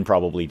 Rohit can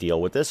probably deal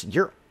with this.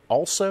 You're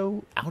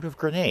also out of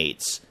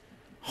grenades.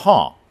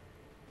 Huh.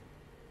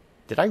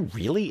 Did I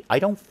really? I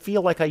don't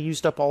feel like I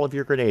used up all of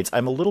your grenades.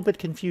 I'm a little bit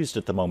confused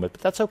at the moment,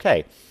 but that's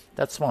okay.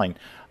 That's fine.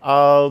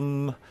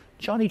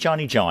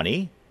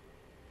 Johnny.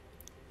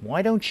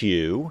 Why don't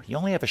you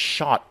only have a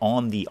shot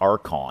on the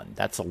Archon.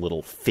 That's a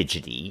little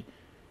fidgety.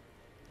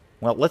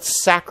 Well,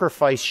 let's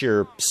sacrifice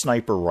your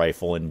sniper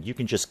rifle, and you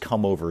can just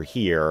come over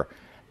here,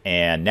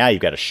 and now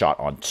you've got a shot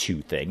on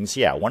 2 things.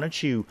 Yeah, why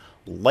don't you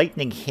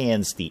lightning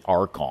hands the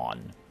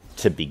Archon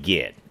to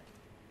begin?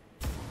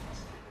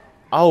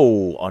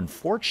 Oh,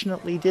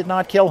 unfortunately did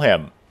not kill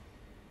him.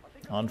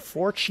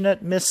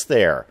 Unfortunate miss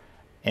there.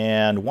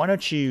 And why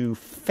don't you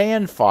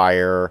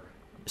fanfire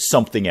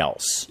something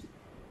else?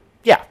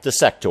 Yeah, the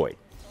sectoid.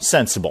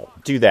 Sensible.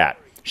 Do that.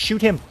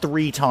 Shoot him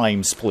 3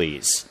 times,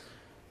 please.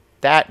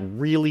 That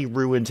really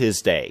ruined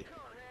his day.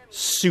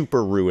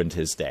 Super ruined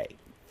his day.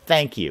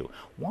 Thank you.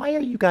 Why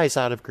are you guys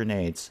out of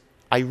grenades?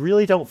 I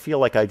really don't feel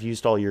like I've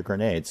used all your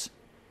grenades.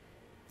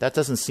 That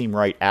doesn't seem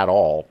right at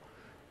all.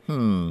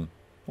 A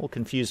little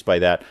confused by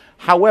that.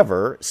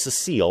 However,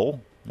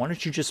 Cecile, why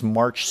don't you just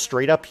march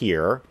straight up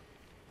here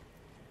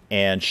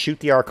and shoot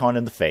the Archon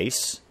in the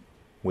face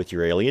with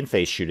your alien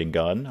face shooting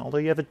gun. Although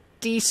you have a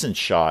decent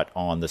shot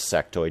on the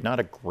sectoid. Not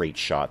a great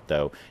shot,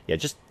 though. Yeah,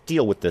 just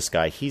deal with this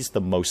guy. He's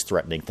the most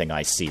threatening thing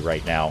I see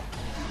right now.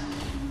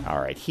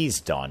 Alright, he's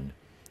done.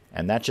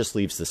 And that just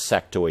leaves the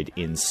sectoid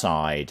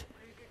inside.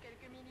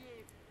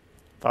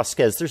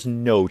 Vasquez, there's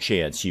no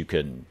chance you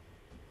could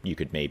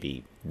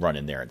maybe run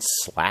in there and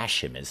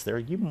slash him, is there?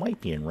 You might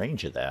be in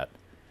range of that.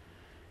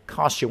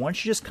 Kostya, why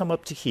don't you just come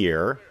up to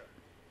here?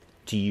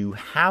 Do you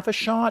have a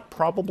shot?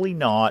 Probably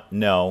not.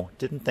 No,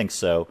 didn't think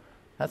so.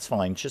 That's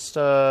fine. Just,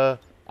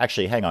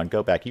 actually, hang on,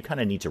 go back. You kind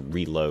of need to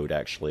reload,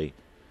 actually.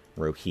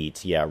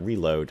 Rohit, yeah,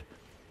 reload.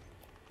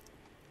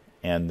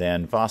 And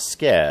then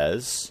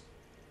Vasquez,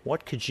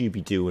 what could you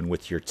be doing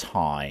with your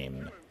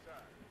time?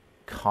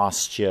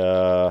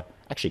 Kostya...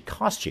 Actually,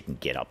 Kostya can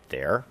get up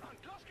there.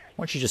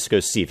 Why don't you just go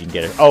see if you can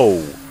get it?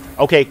 Oh,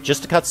 okay,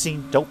 just a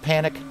cutscene. Don't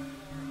panic.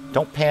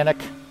 Don't panic.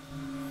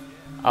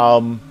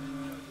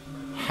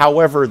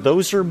 However,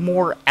 those are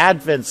more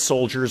Advent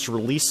soldiers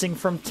releasing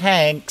from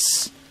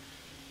tanks.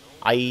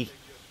 I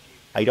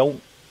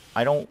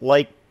don't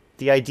like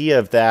the idea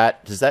of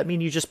that. Does that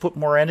mean you just put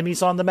more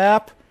enemies on the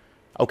map?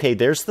 Okay,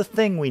 there's the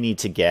thing we need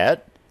to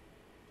get.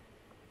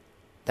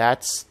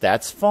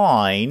 That's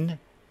fine.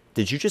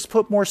 Did you just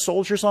put more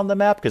soldiers on the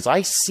map? Because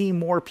I see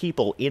more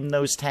people in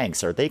those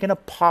tanks. Are they going to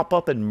pop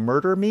up and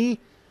murder me?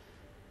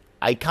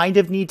 I kind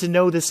of need to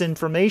know this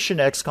information,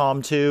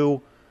 XCOM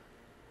 2.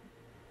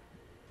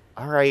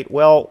 Alright,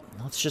 well,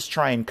 let's just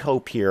try and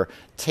cope here.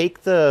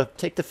 Take the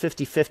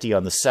 50-50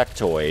 on the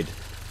sectoid.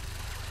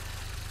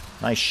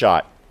 Nice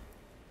shot.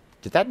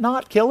 Did that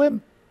not kill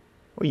him?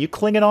 Are you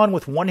clinging on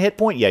with 1 hit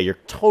point? Yeah, you're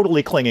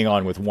totally clinging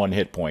on with 1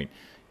 hit point.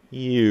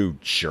 You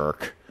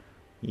jerk.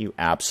 You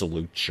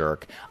absolute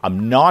jerk.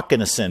 I'm not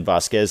going to send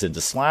Vasquez into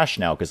Slash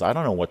now, because I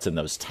don't know what's in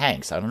those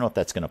tanks. I don't know if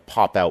that's going to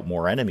pop out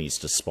more enemies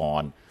to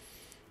spawn.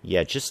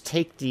 Yeah, just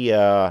take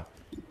the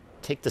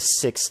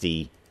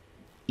 60...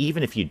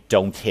 Even if you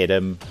don't hit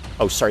him...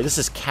 Oh, sorry, this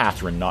is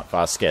Catherine, not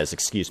Vasquez.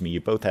 Excuse me, you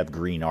both have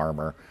green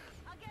armor.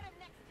 I'll get him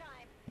next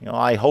time. You know,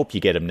 I hope you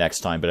get him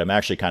next time, but I'm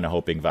actually kind of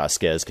hoping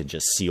Vasquez can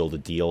just seal the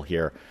deal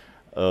here.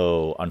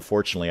 Oh,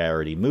 unfortunately, I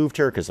already moved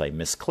her because I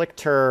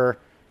misclicked her.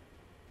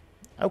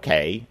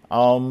 Okay,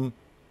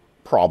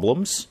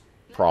 problems.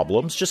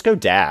 Problems. Just go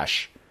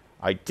dash.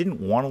 I didn't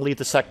want to leave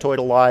the sectoid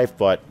alive,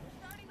 but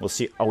we'll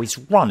see. Oh, he's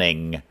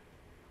running.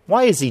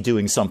 Why is he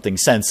doing something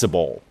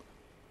sensible?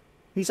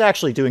 He's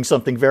actually doing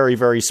something very,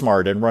 very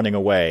smart and running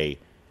away.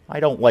 I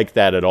don't like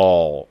that at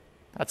all.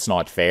 That's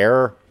not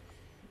fair.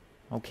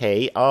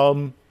 Okay,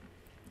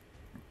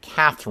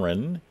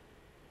 Catherine,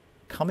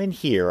 come in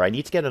here. I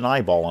need to get an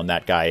eyeball on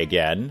that guy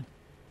again.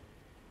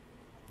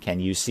 Can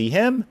you see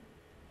him?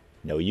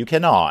 No, you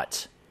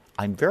cannot.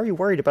 I'm very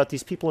worried about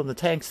these people in the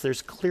tanks.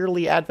 There's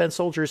clearly Advent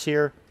soldiers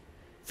here.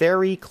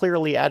 Very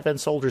clearly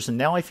Advent soldiers, and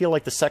now I feel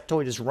like the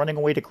sectoid is running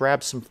away to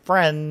grab some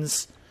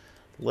friends.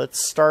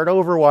 Let's start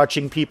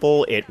overwatching,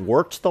 people. It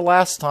worked the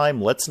last time.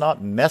 Let's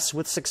not mess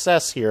with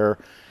success here.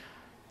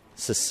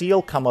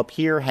 Cecile, come up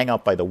here, hang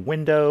out by the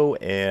window,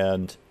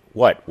 and...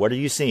 What? What are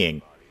you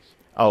seeing?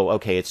 Oh,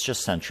 okay, it's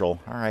just Central.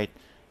 Alright.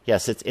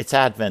 Yes, it's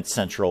Advent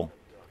Central.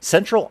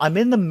 Central, I'm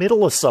in the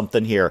middle of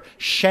something here.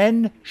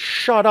 Shen,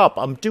 shut up.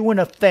 I'm doing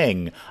a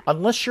thing.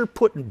 Unless you're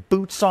putting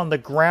boots on the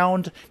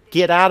ground,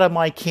 get out of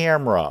my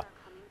camera.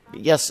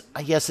 Yes,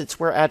 it's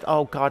where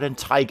oh god, and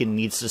Tygan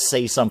needs to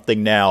say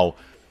something now.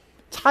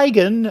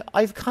 Tygan,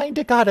 I've kind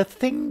of got a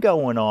thing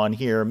going on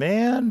here,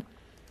 man.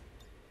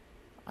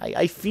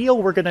 I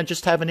feel we're going to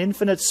just have an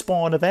infinite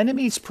spawn of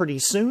enemies pretty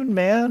soon,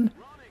 man.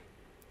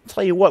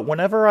 Tell you what,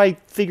 whenever I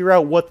figure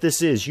out what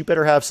this is, you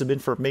better have some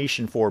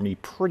information for me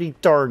pretty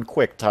darn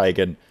quick,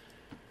 Tygan.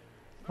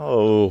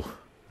 Oh,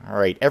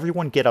 alright,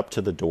 everyone get up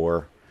to the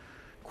door.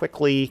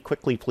 Quickly,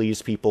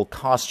 please, people.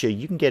 Kostya,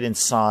 you can get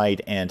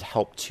inside and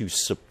help to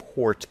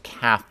support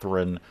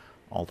Catherine.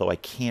 Although I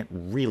can't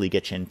really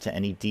get you into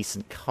any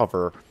decent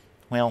cover.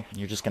 Well,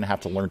 you're just going to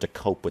have to learn to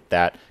cope with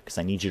that, because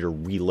I need you to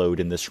reload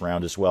in this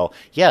round as well.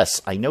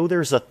 Yes, I know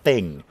there's a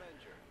thing.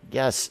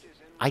 Yes,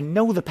 I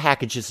know the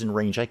package is in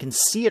range. I can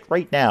see it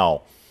right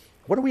now.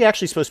 What are we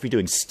actually supposed to be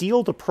doing?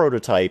 Steal the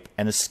prototype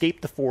and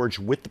escape the forge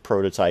with the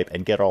prototype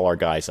and get all our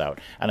guys out.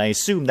 And I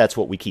assume that's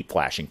what we keep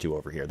flashing to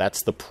over here.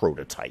 That's the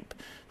prototype.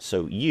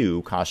 So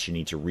you, Kostya,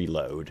 need to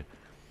reload.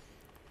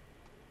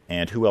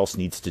 And who else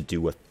needs to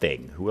do a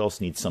thing? Who else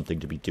needs something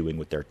to be doing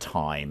with their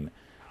time?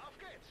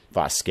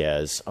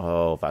 Vasquez.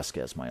 Oh,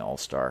 Vasquez, my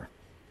all-star.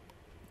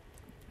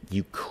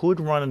 You could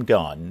run and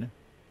gun,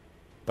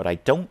 but I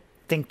don't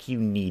think you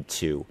need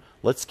to.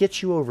 Let's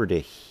get you over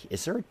to...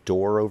 Is there a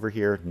door over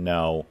here?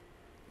 No.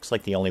 Looks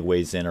like the only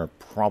ways in are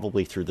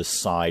probably through the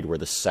side where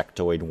the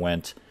sectoid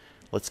went.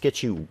 Let's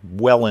get you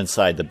well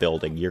inside the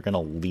building. You're going to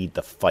lead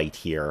the fight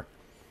here.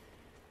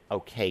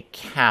 Okay,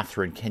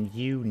 Catherine, can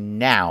you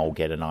now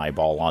get an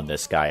eyeball on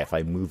this guy if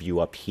I move you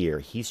up here?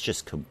 He's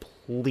just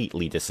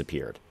completely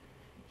disappeared.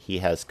 He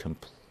has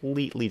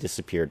completely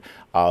disappeared.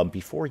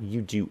 Before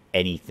you do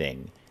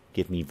anything,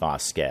 give me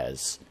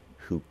Vasquez,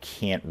 who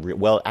can't...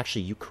 well,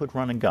 actually, you could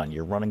run and gun.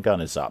 Your run and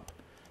gun is up.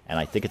 and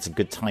I think it's a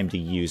good time to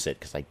use it,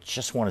 because I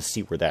just want to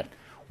see where that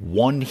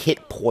one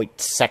hit point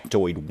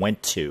sectoid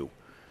went to.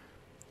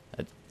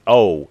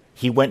 Oh,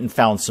 he went and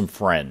found some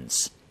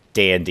friends.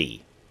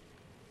 Dandy.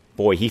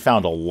 Boy, he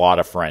found a lot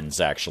of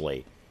friends,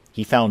 actually.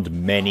 He found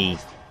many,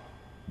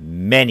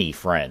 many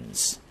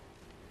friends.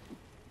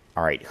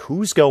 Alright,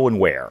 who's going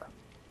where?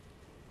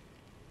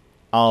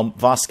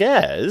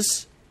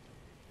 Vasquez?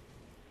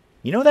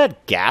 You know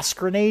that gas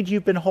grenade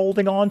you've been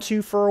holding on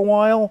to for a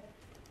while?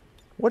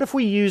 What if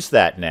we use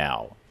that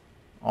now?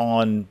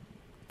 On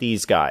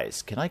these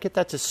guys. Can I get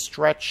that to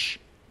stretch?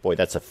 Boy,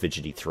 that's a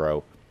fidgety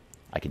throw.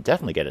 I can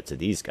definitely get it to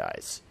these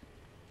guys.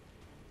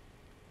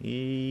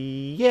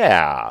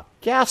 Yeah,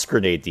 gas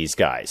grenade these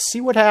guys.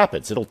 See what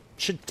happens.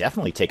 Should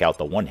definitely take out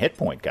the one hit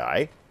point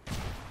guy.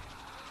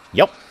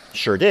 Yep,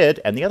 sure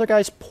did. And the other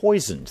guy's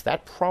poisoned.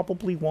 That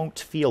probably won't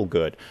feel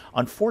good.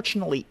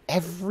 Unfortunately,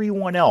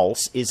 everyone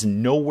else is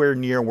nowhere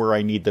near where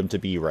I need them to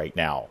be right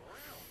now.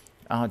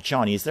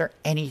 Johnny, is there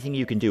anything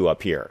you can do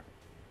up here?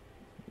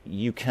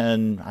 You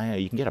can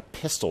get a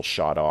pistol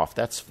shot off.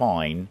 That's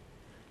fine.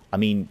 I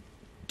mean,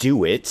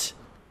 do it.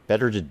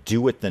 Better to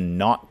do it than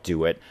not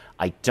do it.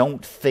 I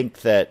don't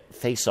think that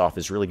face-off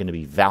is really going to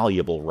be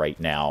valuable right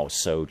now,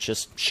 so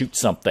just shoot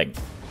something.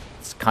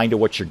 It's kind of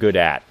what you're good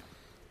at.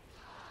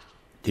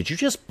 Did you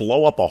just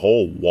blow up a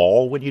whole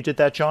wall when you did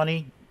that,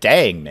 Johnny?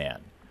 Dang,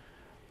 man.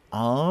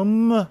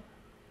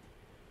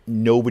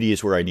 Nobody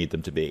is where I need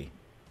them to be.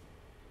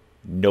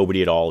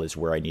 Nobody at all is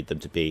where I need them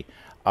to be.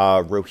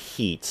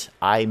 Rohit,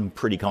 I'm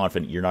pretty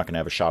confident you're not going to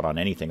have a shot on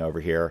anything over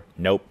here.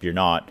 Nope, you're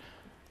not.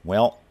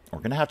 Well, we're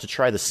going to have to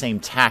try the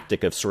same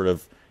tactic of sort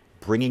of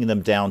bringing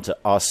them down to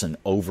us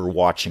and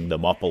overwatching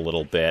them up a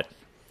little bit.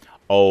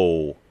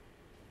 Oh,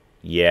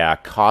 yeah,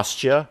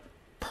 Kostya,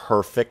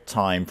 perfect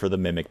time for the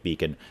Mimic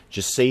Beacon.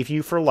 Just save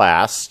you for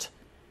last.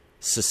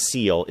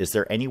 Cecile, is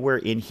there anywhere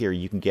in here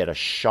you can get a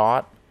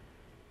shot?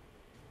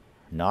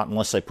 Not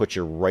unless I put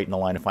you right in the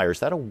line of fire. Is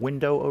that a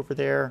window over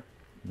there?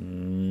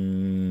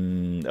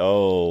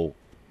 Oh,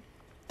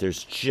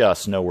 there's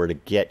just nowhere to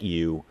get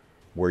you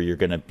where you're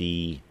going to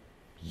be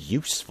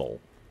useful,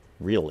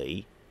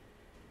 really.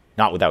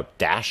 Not without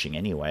dashing,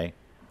 anyway.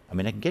 I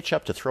mean, I can get you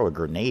up to throw a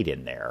grenade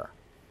in there.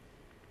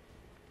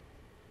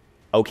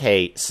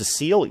 Okay,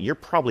 Cecile, you're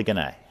probably going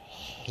to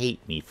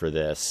hate me for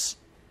this.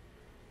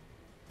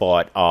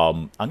 But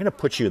I'm going to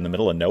put you in the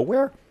middle of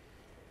nowhere.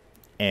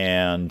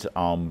 And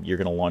you're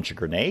going to launch a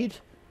grenade.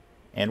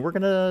 And we're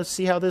going to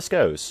see how this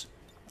goes.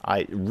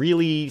 I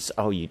really...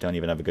 Oh, you don't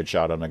even have a good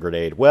shot on a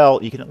grenade.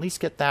 Well, you can at least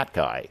get that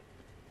guy.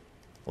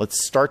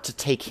 Let's start to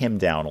take him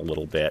down a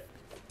little bit.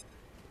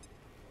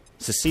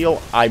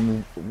 Cecile,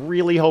 I'm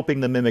really hoping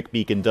the Mimic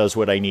Beacon does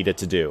what I need it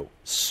to do.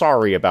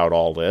 Sorry about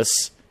all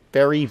this.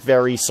 Very,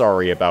 very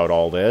sorry about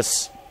all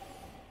this.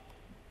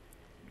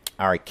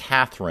 Alright,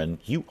 Catherine,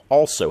 you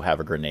also have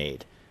a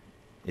grenade.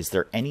 Is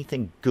there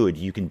anything good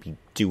you can be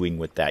doing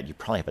with that? You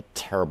probably have a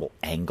terrible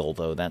angle,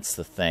 though. That's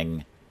the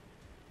thing.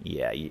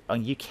 Yeah,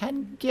 you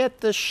can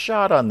get the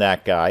shot on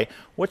that guy.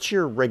 What's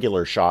your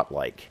regular shot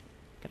like?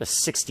 Got a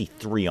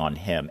 63 on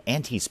him,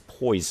 and he's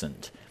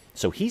poisoned.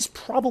 So he's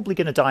probably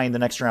going to die in the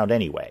next round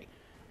anyway.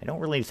 I don't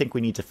really think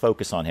we need to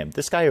focus on him.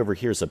 This guy over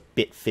here is a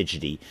bit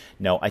fidgety.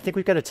 No, I think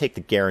we've got to take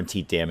the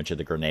guaranteed damage of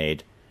the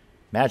grenade.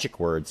 Magic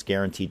words,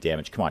 guaranteed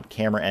damage. Come on,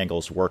 camera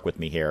angles, work with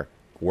me here.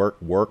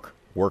 Work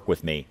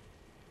with me.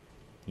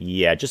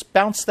 Yeah, just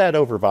bounce that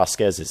over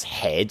Vasquez's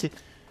head.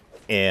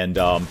 And,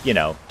 you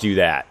know, do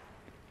that.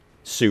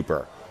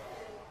 Super.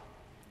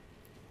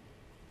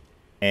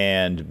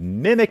 And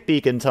Mimic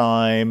Beacon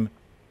time.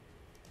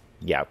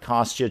 Yeah,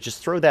 Kostya,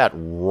 just throw that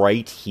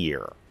right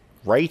here.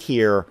 Right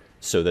here,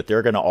 so that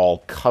they're going to all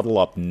cuddle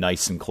up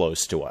nice and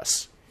close to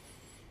us.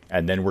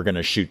 And then we're going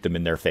to shoot them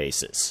in their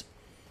faces.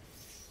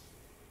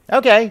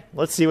 Okay,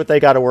 let's see what they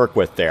got to work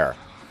with there.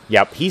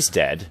 Yep, he's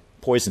dead.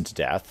 Poisoned to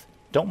death.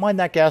 Don't mind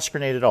that gas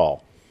grenade at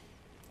all.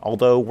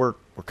 Although we're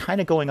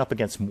kind of going up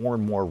against more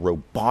and more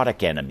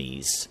robotic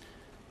enemies.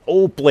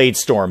 Oh,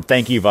 Bladestorm,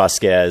 thank you,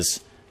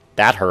 Vasquez.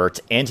 That hurt,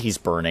 and he's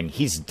burning.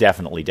 He's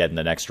definitely dead in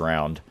the next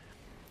round.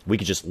 We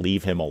could just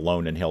leave him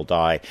alone and he'll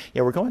die.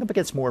 Yeah, we're going up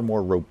against more and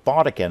more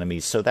robotic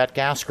enemies, so that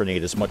gas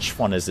grenade, as much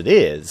fun as it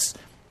is,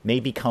 may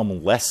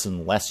become less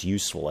and less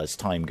useful as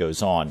time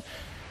goes on.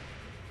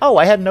 Oh,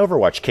 I had an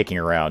Overwatch kicking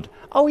around.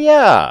 Oh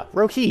yeah,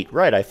 Rohit,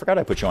 right, I forgot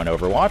I put you on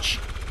Overwatch.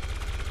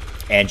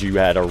 And you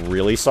had a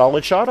really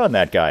solid shot on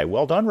that guy.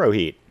 Well done,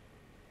 Rohit.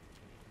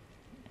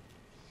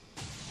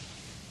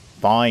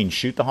 Fine,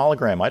 shoot the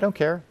hologram. I don't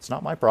care. It's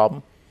not my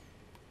problem.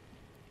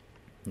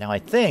 Now, I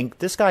think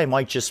this guy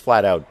might just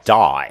flat out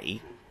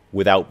die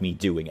without me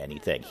doing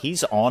anything.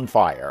 He's on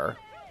fire.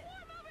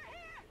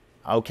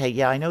 Okay,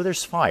 yeah, I know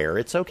there's fire.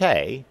 It's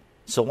okay.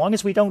 So long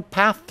as we don't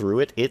path through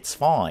it, it's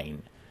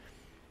fine.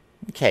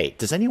 Okay,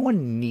 does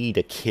anyone need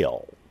a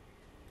kill?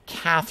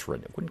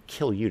 Catherine, it wouldn't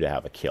kill you to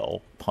have a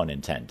kill, pun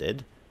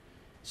intended.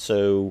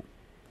 So,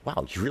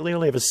 wow, you really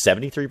only have a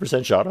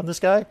 73% shot on this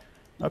guy?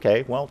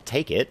 Okay, well,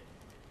 take it.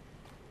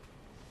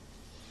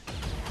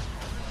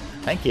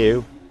 Thank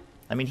you.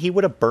 I mean, he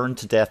would have burned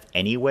to death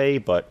anyway,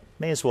 but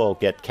may as well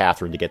get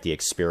Catherine to get the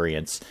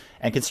experience.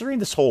 And considering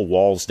this whole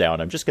wall's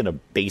down, I'm just going to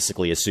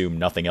basically assume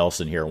nothing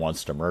else in here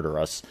wants to murder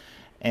us.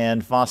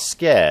 And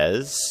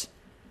Vasquez,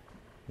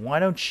 why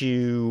don't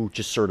you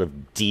just sort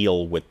of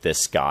deal with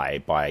this guy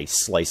by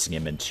slicing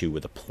him in two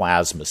with a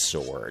plasma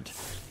sword?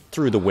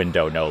 Through the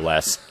window, no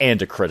less,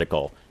 and a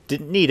critical.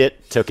 Didn't need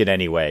it, took it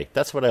anyway.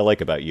 That's what I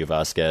like about you,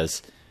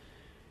 Vasquez.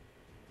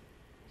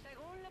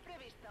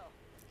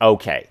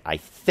 Okay, I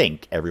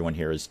think everyone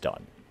here is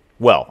done.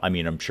 Well, I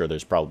mean, I'm sure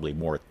there's probably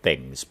more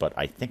things, but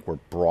I think we're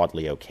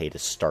broadly okay to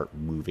start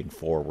moving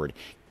forward,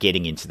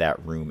 getting into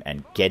that room,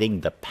 and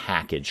getting the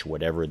package,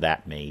 whatever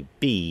that may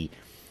be.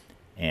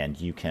 And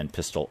you can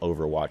pistol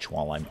Overwatch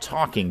while I'm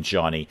talking,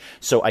 Johnny.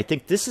 So I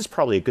think this is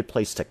probably a good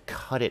place to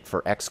cut it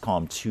for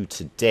XCOM 2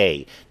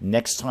 today.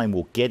 Next time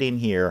we'll get in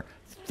here,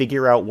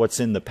 figure out what's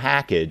in the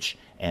package,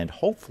 and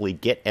hopefully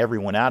get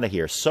everyone out of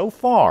here. So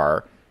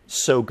far,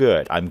 so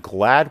good. I'm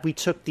glad we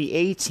took the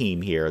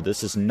A-team here.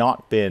 This has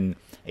not been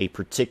a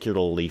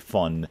particularly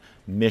fun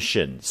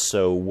mission.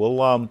 So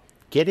we'll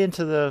get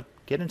into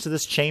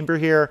this chamber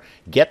here,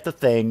 get the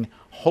thing,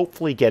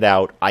 hopefully get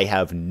out. I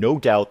have no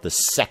doubt the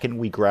second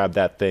we grab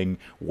that thing,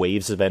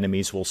 waves of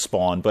enemies will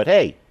spawn. But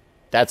hey,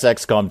 that's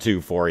XCOM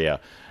 2 for you.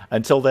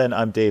 Until then,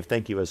 I'm Dave.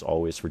 Thank you as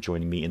always for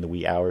joining me in the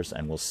wee hours,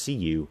 and we'll see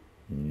you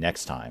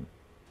next time.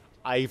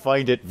 I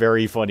find it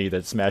very funny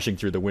that smashing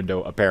through the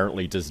window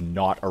apparently does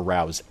not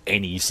arouse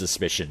any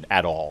suspicion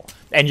at all.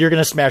 And you're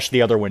going to smash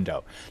the other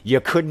window.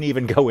 You couldn't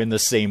even go in the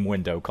same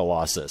window,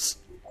 Colossus.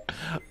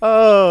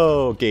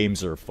 Oh,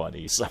 games are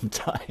funny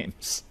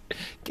sometimes.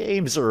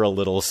 Games are a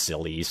little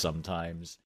silly sometimes.